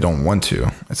not that they don't want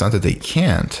to, it's not that they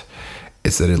can't,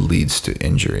 it's that it leads to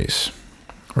injuries,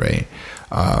 right?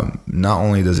 Not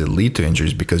only does it lead to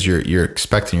injuries because you're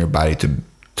expecting your body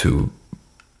to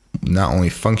not only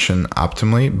function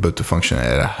optimally, but to function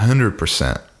at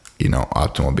 100%.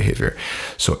 Optimal behavior.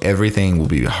 So everything will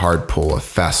be a hard pull, a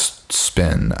fast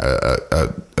spin,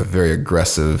 a very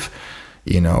aggressive,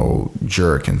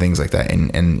 jerk and things like that.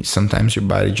 And sometimes your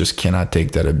body just cannot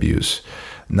take that abuse,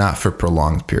 not for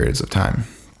prolonged periods of time.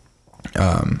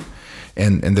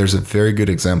 And there's a very good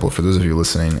example for those of you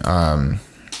listening.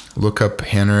 Look up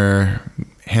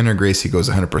Rener Gracie goes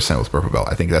 100% with purple belt.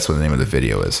 I think that's what the name of the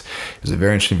video is. It was a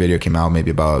very interesting video. It came out maybe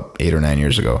about 8 or 9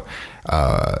 years ago.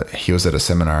 He was at a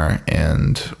seminar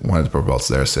and one of the purple belts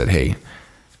there said, hey,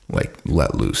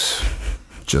 let loose.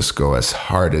 Just go as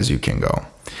hard as you can go.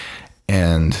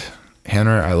 And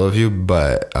Rener, I love you,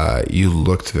 but you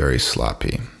looked very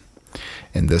sloppy.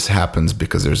 And this happens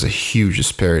because there's a huge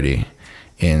disparity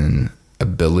in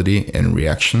ability and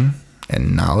reaction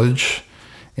and knowledge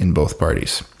in both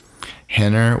parties.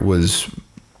 Rener was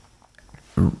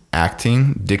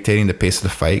dictating the pace of the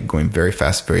fight, going very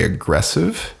fast, very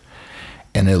aggressive.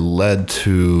 And it led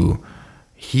to,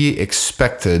 he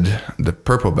expected the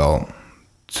purple belt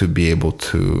to be able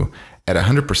to, at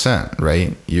 100%,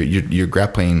 right? You're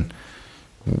grappling,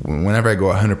 whenever I go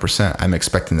 100%, I'm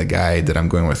expecting the guy that I'm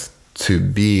going with to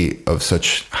be of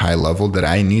such high level that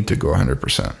I need to go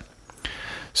 100%.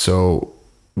 So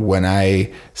when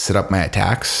I set up my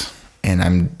attacks and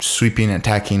I'm sweeping,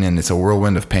 attacking, and it's a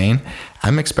whirlwind of pain,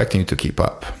 I'm expecting you to keep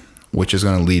up, which is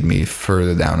going to lead me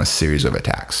further down a series of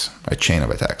attacks, a chain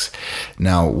of attacks.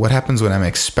 Now, what happens when I'm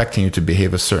expecting you to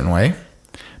behave a certain way?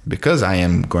 Because I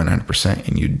am going 100%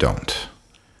 and you don't.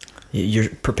 You're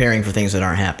preparing for things that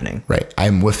aren't happening. Right.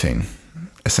 I'm whiffing,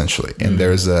 essentially. And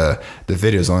there's the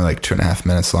video is only like 2.5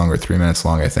 minutes long or 3 minutes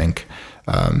long, I think.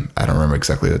 I don't remember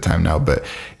exactly the time now, but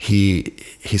he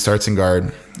starts in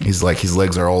guard. He's like, his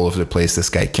legs are all over the place. This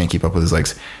guy can't keep up with his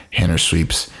legs. Rener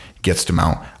sweeps, gets to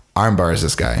mount, arm bars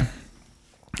this guy.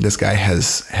 This guy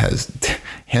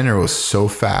Rener was so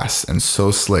fast and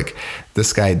so slick.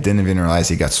 This guy didn't even realize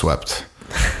he got swept.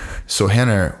 So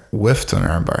Rener whiffed on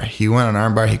armbar. He went on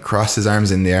armbar. He crossed his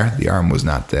arms in the air. The arm was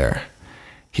not there.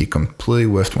 He completely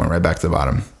whiffed, went right back to the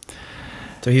bottom.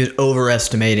 So he was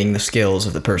overestimating the skills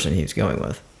of the person he was going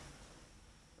with.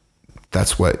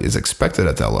 That's what is expected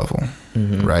at that level,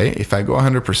 right? If I go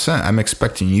 100%, I'm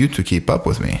expecting you to keep up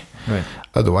with me. Right.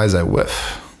 Otherwise, I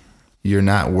whiff. You're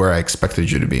not where I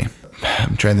expected you to be.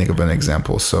 I'm trying to think of an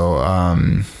example. So,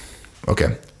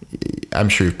 okay. I'm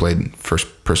sure you've played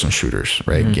first-person shooters,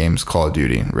 right? Games, Call of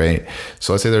Duty, right?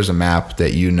 So let's say there's a map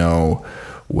that you know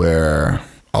where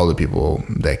all the people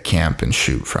that camp and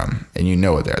shoot from, and you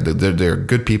know it there. They're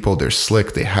good people. They're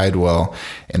slick. They hide well,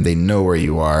 and they know where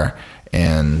you are.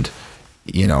 And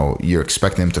you're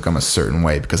expecting them to come a certain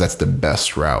way because that's the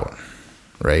best route,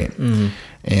 right?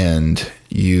 And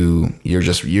you're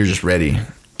just ready.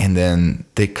 And then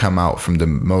they come out from the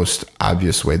most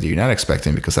obvious way that you're not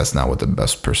expecting because that's not what the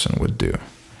best person would do.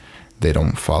 They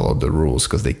don't follow the rules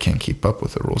because they can't keep up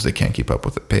with the rules. They can't keep up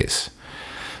with the pace.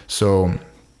 So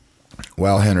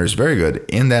while Rener is very good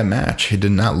in that match, he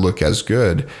did not look as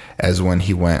good as when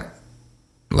he went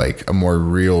like a more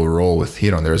real role with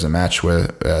Ryron. There's a match where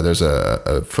there's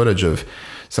a footage of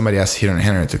somebody asked Ryron and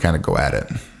Rener to kind of go at it.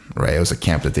 Right, it was a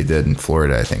camp that they did in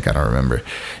Florida, I think. I don't remember.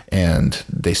 And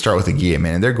they start with a gi,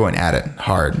 man, and they're going at it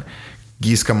hard.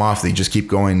 Gis come off, they just keep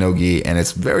going, no gi, and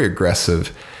it's very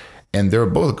aggressive. And they're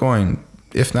both going,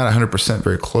 if not 100%,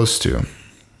 very close to.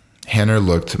 Rener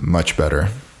looked much better.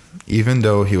 Even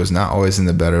though he was not always in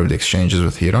the better of the exchanges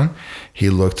with Ryron, he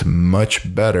looked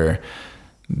much better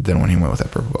than when he went with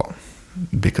that purple belt.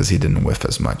 because he didn't whiff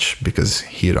as much, because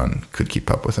Hiron could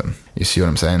keep up with him. You see what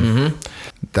I'm saying? Mm-hmm.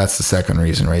 That's the second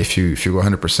reason, right? If you go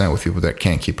 100% with people that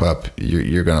can't keep up,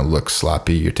 you're going to look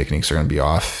sloppy. Your techniques are going to be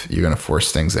off. You're going to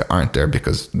force things that aren't there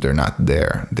because they're not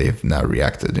there. They've not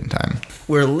reacted in time.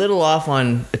 We're a little off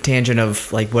on a tangent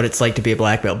of like what it's like to be a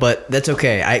black belt, but that's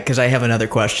okay. Because I have another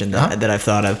question that I've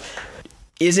thought of.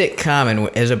 Is it common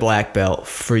as a black belt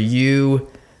for you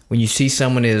when you see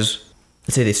someone is,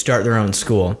 let's say they start their own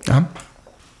school,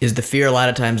 is the fear a lot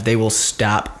of times they will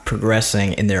stop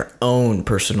progressing in their own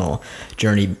personal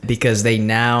journey because they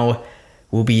now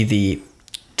will be the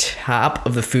top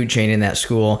of the food chain in that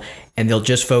school and they'll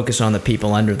just focus on the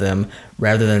people under them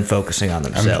rather than focusing on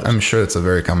themselves? I'm sure it's a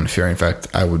very common fear. In fact,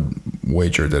 I would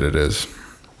wager that it is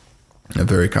a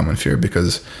very common fear,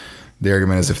 because the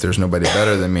argument is, if there's nobody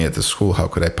better than me at the school, how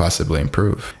could I possibly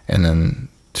improve? And then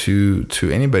to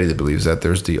anybody that believes that,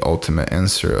 there's the ultimate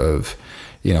answer of,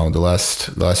 the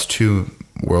last two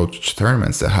world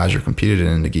tournaments that Hajar competed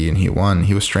in Gi, and he won.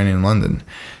 He was training in London.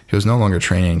 He was no longer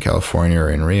training in California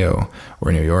or in Rio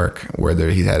or New York, where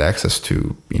he had access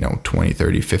to 20,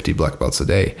 30, 50 black belts a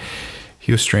day.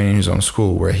 He was training in his own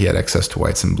school where he had access to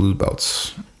whites and blue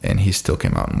belts, and he still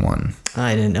came out and won.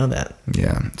 I didn't know that.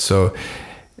 Yeah. So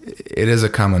it is a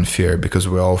common fear, because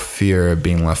we all fear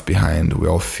being left behind. We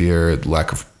all fear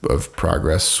lack of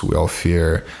progress. We all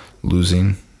fear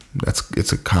losing.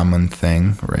 It's a common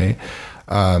thing, right?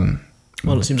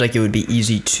 Well, it seems like it would be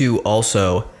easy to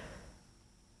also,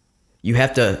 you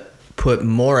have to put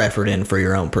more effort in for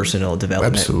your own personal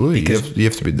development. Absolutely. You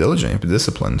have to be diligent. You have to be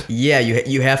disciplined. Yeah,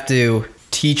 you have to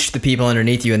teach the people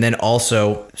underneath you, and then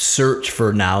also search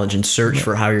for knowledge and search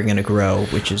for how you're going to grow,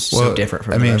 which is so different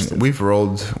from the rest of we've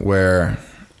rolled where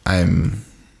I'm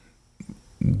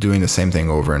doing the same thing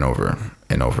over and over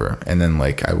and over, and then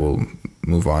like I will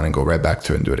move on and go right back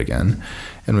to it and do it again.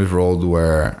 And we've rolled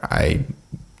where I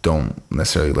don't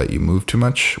necessarily let you move too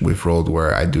much. We've rolled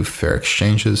where I do fair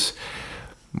exchanges.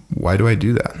 Why do I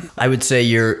do that? I would say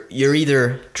you're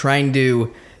either trying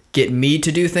to get me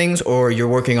to do things, or you're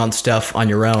working on stuff on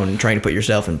your own and trying to put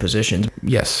yourself in positions.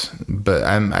 Yes, but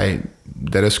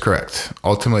that is correct.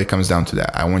 Ultimately, it comes down to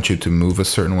that. I want you to move a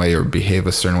certain way or behave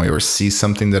a certain way or see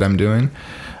something that I'm doing,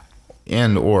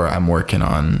 or I'm working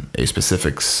on a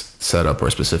specific setup or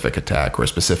a specific attack or a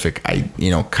specific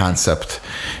concept,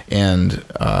 and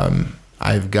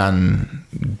I've been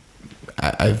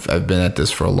at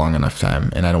this for a long enough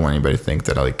time, and I don't want anybody to think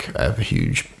that I have a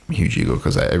huge ego,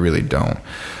 because I really don't.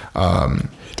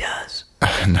 He does.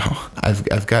 No,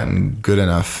 I've gotten good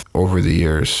enough over the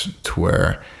years to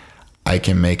where I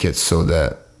can make it so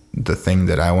that the thing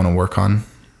that I want to work on,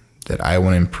 that I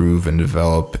want to improve and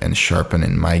develop and sharpen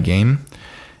in my game,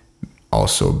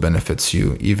 also benefits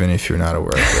you, even if you're not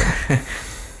aware of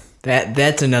it.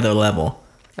 That's another level.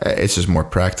 It's just more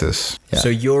practice. Yeah. So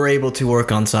you're able to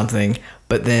work on something,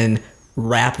 but then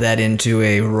wrap that into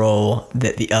a role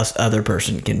that the other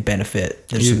person can benefit.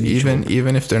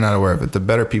 Even if they're not aware of it, the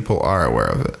better people are aware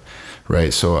of it,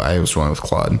 right? So I was rolling with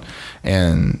Claude,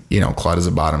 and Claude is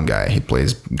a bottom guy. He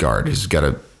plays guard. He's got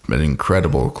an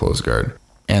incredible close guard.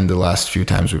 And the last few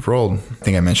times we've rolled, I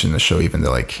think I mentioned in the show even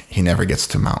that he never gets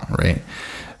to mount, right?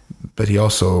 But he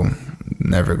also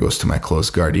never goes to my close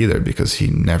guard either, because he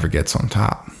never gets on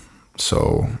top.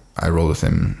 So I rolled with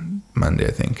him Monday,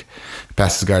 I think.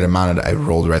 Passed his guard and mounted. I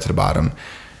rolled right to the bottom.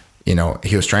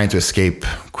 He was trying to escape,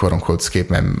 quote unquote, escape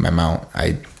my mount.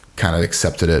 I kind of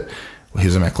accepted it. He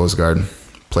was in my close guard,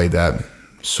 played that,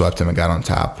 swept him and got on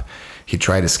top. He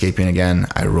tried escaping again.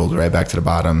 I rolled right back to the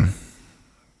bottom.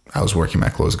 I was working my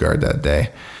close guard that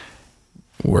day.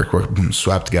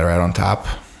 Swept, got right on top.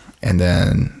 And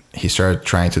then he started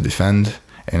trying to defend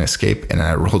and escape. And then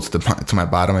I rolled to my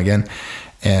bottom again.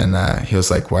 And he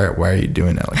was like, why are you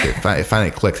doing that? It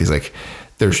finally clicked. He's like,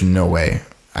 there's no way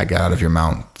I got out of your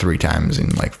mount 3 times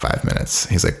in 5 minutes.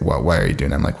 He's like, why are you doing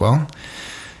that? I'm like, well,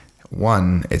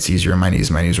 1, it's easier on my knees.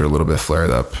 My knees are a little bit flared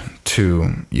up.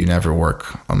 2, you never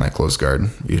work on my close guard.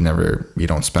 You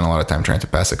don't spend a lot of time trying to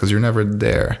pass it because you're never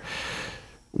there,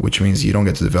 which means you don't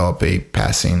get to develop a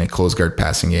close guard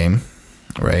passing game,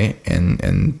 right?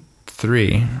 And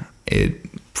 3, it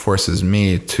forces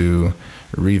me to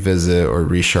revisit or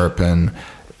resharpen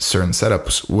certain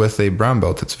setups with a brown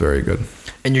belt that's very good.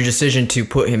 And your decision to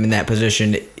put him in that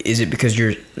position, is it because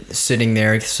you're sitting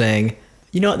there saying,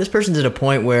 this person's at a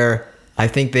point where I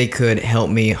think they could help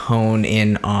me hone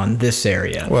in on this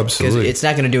area? Well, absolutely. Because it's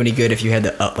not going to do any good if you had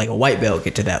a white belt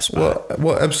get to that spot.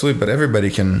 Well, absolutely. But everybody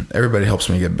helps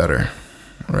me get better,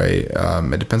 right?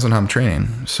 It depends on how I'm training.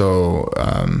 So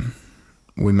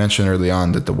we mentioned early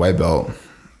on that the white belt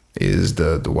is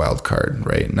the wild card,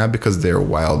 right? Not because they're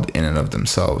wild in and of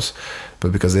themselves,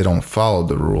 but because they don't follow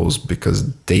the rules,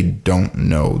 because they don't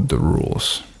know the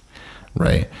rules,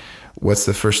 right? What's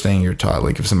the first thing you're taught?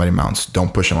 Like if somebody mounts,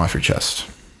 don't push them off your chest,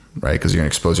 right? Because you're gonna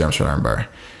expose your arms to an arm bar.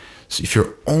 So if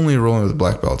you're only rolling with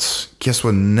black belts, guess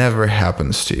what never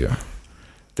happens to you?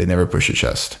 They never push your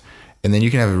chest. And then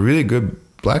you can have a really good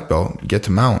black belt, get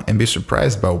to mount, and be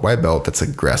surprised about a white belt that's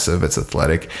aggressive, it's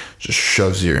athletic, just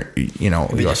shoves you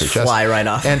off your chest. Fly right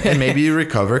off. and maybe you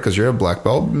recover because you're a black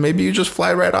belt. Maybe you just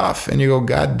fly right off and you go,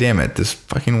 God damn it, this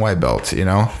fucking white belt,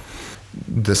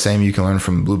 The same you can learn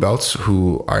from blue belts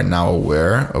who are now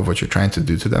aware of what you're trying to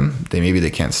do to them. Maybe they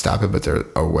can't stop it, but they're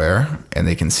aware and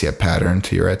they can see a pattern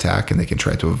to your attack and they can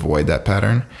try to avoid that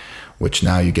pattern, which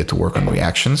now you get to work on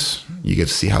reactions. You get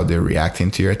to see how they're reacting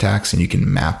to your attacks and you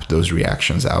can map those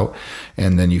reactions out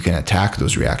and then you can attack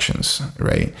those reactions,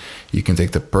 right? You can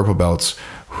take the purple belts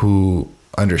who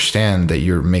understand that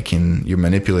you're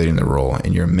manipulating the roll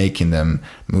and you're making them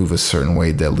move a certain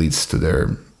way that leads to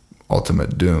their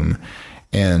ultimate doom.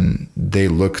 And they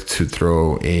look to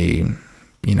throw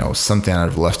something out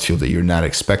of left field that you're not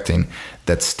expecting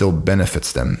that still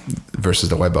benefits them versus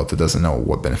the white belt that doesn't know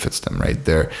what benefits them, right?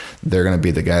 They're going to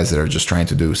be the guys that are just trying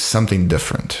to do something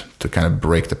different to kind of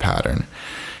break the pattern.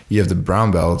 You have the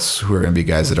brown belts who are going to be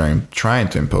guys that are trying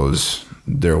to impose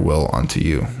their will onto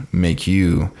you, make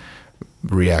you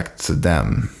react to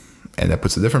them. And that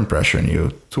puts a different pressure on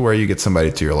you to where you get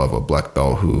somebody to your level of black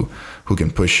belt who can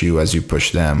push you as you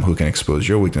push them, who can expose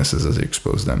your weaknesses as you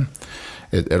expose them.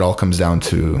 It all comes down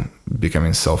to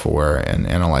becoming self-aware and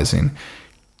analyzing,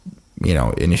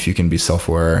 and if you can be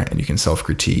self-aware and you can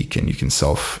self-critique and you can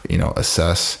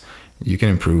assess, you can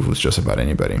improve with just about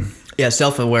anybody. Yeah,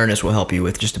 self-awareness will help you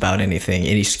with just about anything,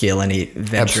 any skill, any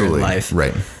venture in life.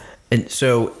 Right. And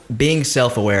so being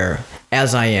self-aware,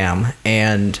 as I am,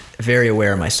 and very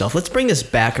aware of myself, let's bring this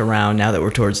back around now that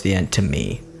we're towards the end to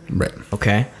me. Right.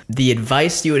 Okay? The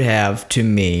advice you would have to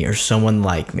me or someone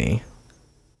like me,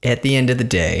 at the end of the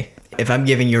day, if I'm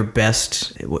giving your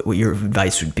best, what your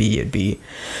advice would be, it'd be,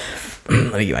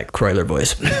 let me get my Croyler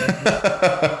voice.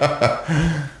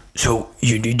 So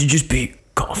you need to just be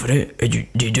confident and you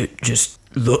need to just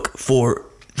look for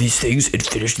these things and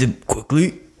finish them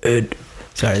quickly. And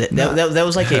sorry, that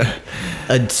was like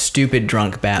a stupid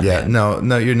drunk Batman. Yeah,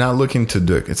 no, you're not looking to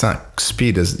do it. It's not,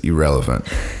 speed is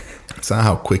irrelevant. It's not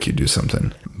how quick you do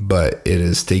something, but it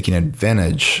is taking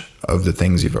advantage of the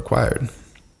things you've acquired.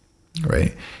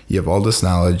 Right? You have all this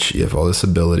knowledge, you have all this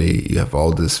ability, you have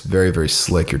all this very, very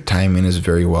slick, your timing is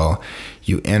very well.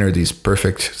 You enter these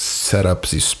perfect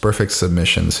setups, these perfect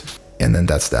submissions, and then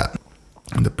that's that.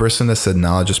 And the person that said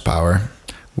knowledge is power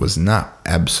was not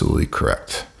absolutely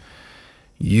correct.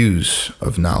 Use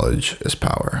of knowledge is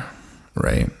power,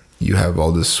 right? You have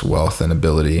all this wealth and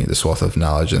ability, this wealth of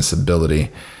knowledge and this ability,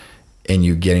 and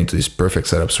you get into these perfect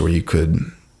setups where you could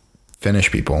finish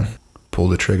people, pull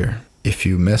the trigger. If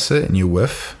you miss it and you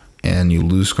whiff and you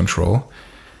lose control,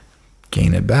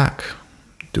 gain it back.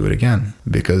 Do it again,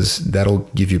 because that'll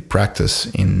give you practice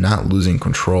in not losing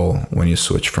control when you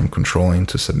switch from controlling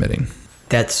to submitting.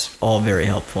 That's all very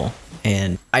helpful.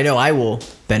 And I know I will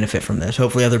benefit from this.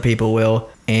 Hopefully other people will.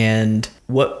 And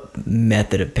what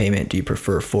method of payment do you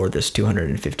prefer for this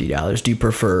 $250? Do you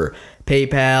prefer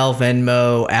PayPal,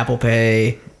 Venmo, Apple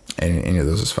Pay? Any of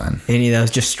those is fine. Any of those,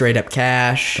 just straight up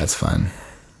cash? That's fine.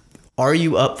 Are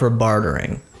you up for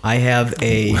bartering? There's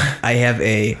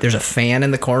a fan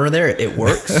in the corner there. It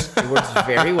works. It works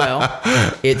very well.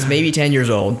 It's maybe 10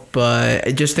 years old,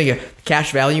 but just think of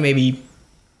cash value, maybe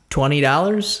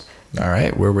 $20. All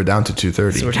right, we're down to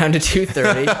 $230. So we're down to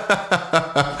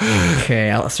 $230. Okay,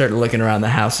 I'll start looking around the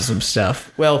house for some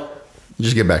stuff. Well,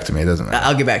 just get back to me. It doesn't matter.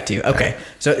 I'll get back to you. Okay.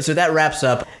 Right. So that wraps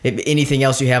up. Anything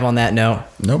else you have on that note?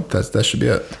 Nope. That should be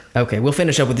it. Okay. We'll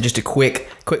finish up with just a quick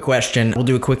question. We'll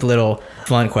do a quick little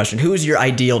fun question. Who is your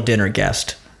ideal dinner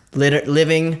guest?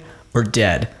 Living or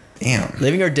dead? Damn.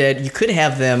 Living or dead. You could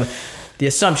have them. The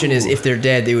assumption is if they're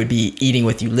dead, they would be eating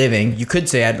with you living. You could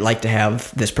say, I'd like to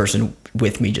have this person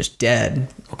with me just dead.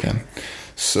 Okay.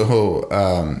 So,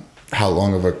 how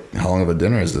long of a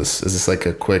dinner is this? Is this like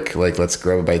a quick, let's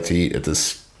grab a bite to eat at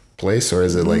this place, or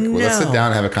is it like, let's sit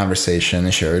down and have a conversation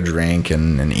and share a drink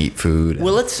and eat food?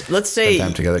 Well, let's say spend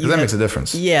time together, because that makes a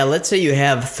difference. Yeah, let's say you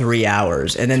have 3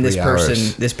 hours, and then this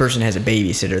person has a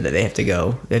babysitter that they have to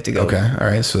go. Okay, all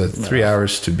right. So 3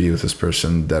 hours to be with this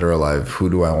person, dead or alive.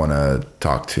 Who do I want to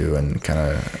talk to and kind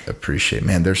of appreciate?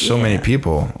 Man, there's so many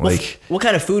people. What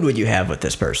kind of food would you have with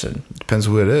this person? Depends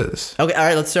who it is. Okay, all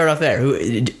right. Let's start off there.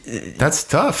 That's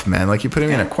tough, man. Like, you're putting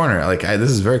me in a corner.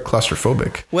 This is very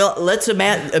claustrophobic. Well, let's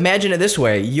imagine imagine it this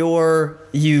way: you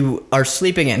are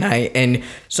sleeping at night, and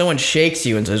someone shakes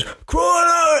you and says,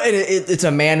 "Corner!" And it's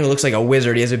a man who looks like a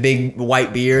wizard. He has a big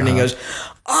white beard, and he goes,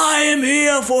 "I am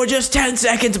here for just 10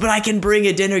 seconds, but I can bring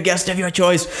a dinner guest of your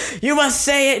choice. You must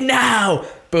say it now."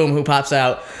 Boom! Who pops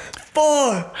out?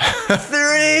 4,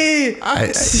 3,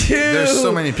 2. There's so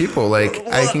many people. Like,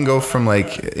 I can go from,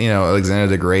 like, Alexander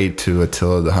the Great to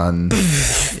Attila the Hun.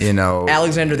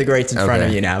 Alexander the Great's in front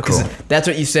of you now, because that's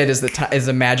what you said is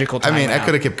the magical time. I mean, I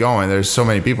could have kept going. There's so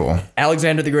many people.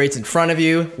 Alexander the Great's in front of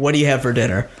you. What do you have for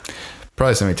dinner?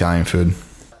 Probably some Italian food.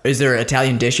 Is there an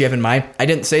Italian dish you have in mind? I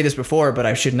didn't say this before, but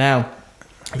I should now.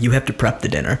 You have to prep the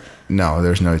dinner. No,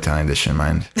 there's no Italian dish in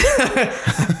mind.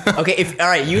 Okay, all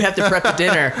right, you have to prep the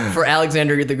dinner for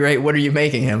Alexander the Great. What are you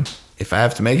making him? If I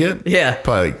have to make it? Yeah.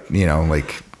 Probably,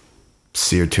 like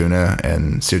seared tuna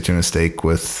and seared tuna steak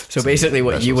with. So basically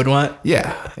what you would want?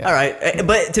 Yeah. All right.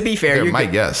 But to be fair, my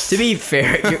guess. To be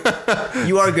fair,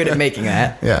 you are good at making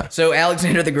that. Yeah. So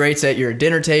Alexander the Great's at your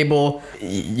dinner table.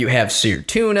 You have seared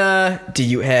tuna. Do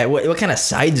you have what kind of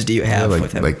sides do you have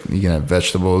with him? Like you can have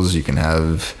vegetables, you can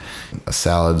have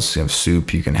salads, you can have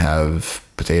soup, you can have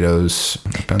potatoes.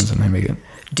 Depends on how you make it.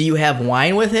 Do you have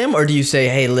wine with him, or do you say,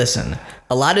 "Hey, listen,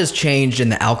 a lot has changed in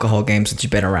the alcohol game since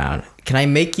you've been around. Can I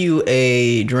make you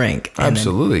a drink?"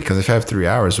 Absolutely, because if I have 3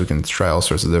 hours, we can try all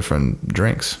sorts of different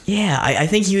drinks. Yeah, I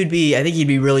think you'd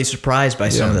be really surprised by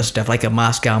some of this stuff, like a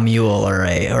Moscow Mule or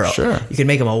Sure. You could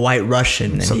make him a White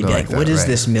Russian, and Something he'd be like like, "What that, is right.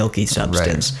 this milky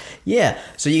substance?" Right. Yeah.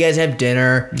 So you guys have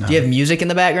dinner. No. Do you have music in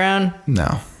the background?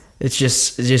 No. It's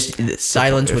just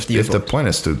silence with you. If the point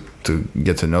is to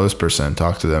get to know this person and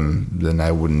talk to them, then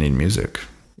I wouldn't need music.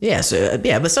 Yeah,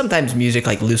 but sometimes music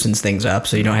like loosens things up,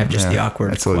 so you don't have just the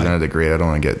awkward. That's Alexander the Great. I don't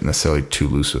want to get necessarily too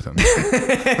loose with him.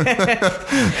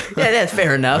 Yeah, that's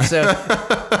fair enough. So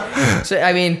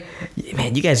I mean,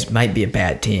 man, you guys might be a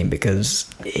bad team, because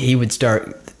he would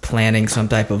start planning some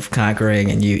type of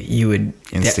conquering, and you would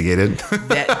instigate it.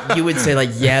 That you would say like,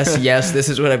 yes, this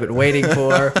is what I've been waiting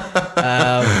for.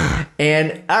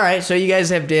 And all right, so you guys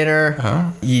have dinner.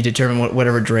 Uh-huh. You determine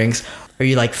whatever drinks. Are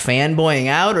you like fanboying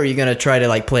out, or are you gonna try to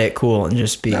like play it cool and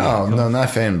just be? No, not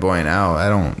fanboying out. I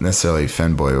don't necessarily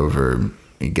fanboy over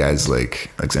guys like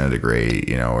Alexander the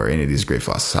Great, or any of these great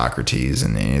philosophers, Socrates,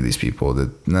 and any of these people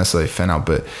that necessarily fan out.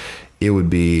 But it would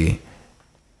be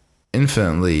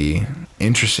infinitely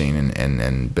interesting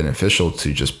and beneficial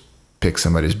to just pick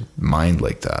somebody's mind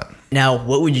like that. Now,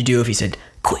 what would you do if he said,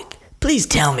 "Quick, please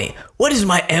tell me, what is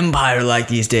my empire like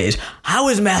these days? How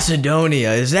is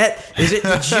Macedonia? Is it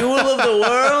the jewel of the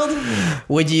world?"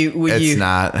 It's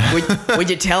not. would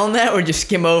you tell him that, or just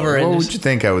skim over it? What would you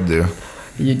think I would do?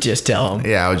 You'd just tell him.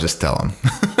 Yeah, I would just tell him.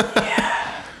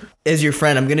 As your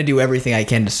friend, I'm going to do everything I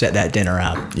can to set that dinner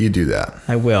up. You do that.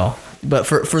 I will. But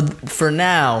for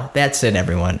now, that's it,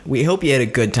 everyone. We hope you had a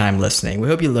good time listening. We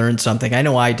hope you learned something. I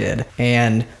know I did.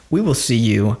 And we will see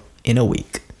you in a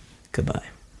week. Goodbye.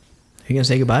 Are you going to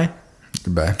say goodbye?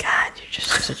 Goodbye. God, you're just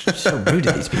so rude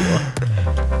to these people.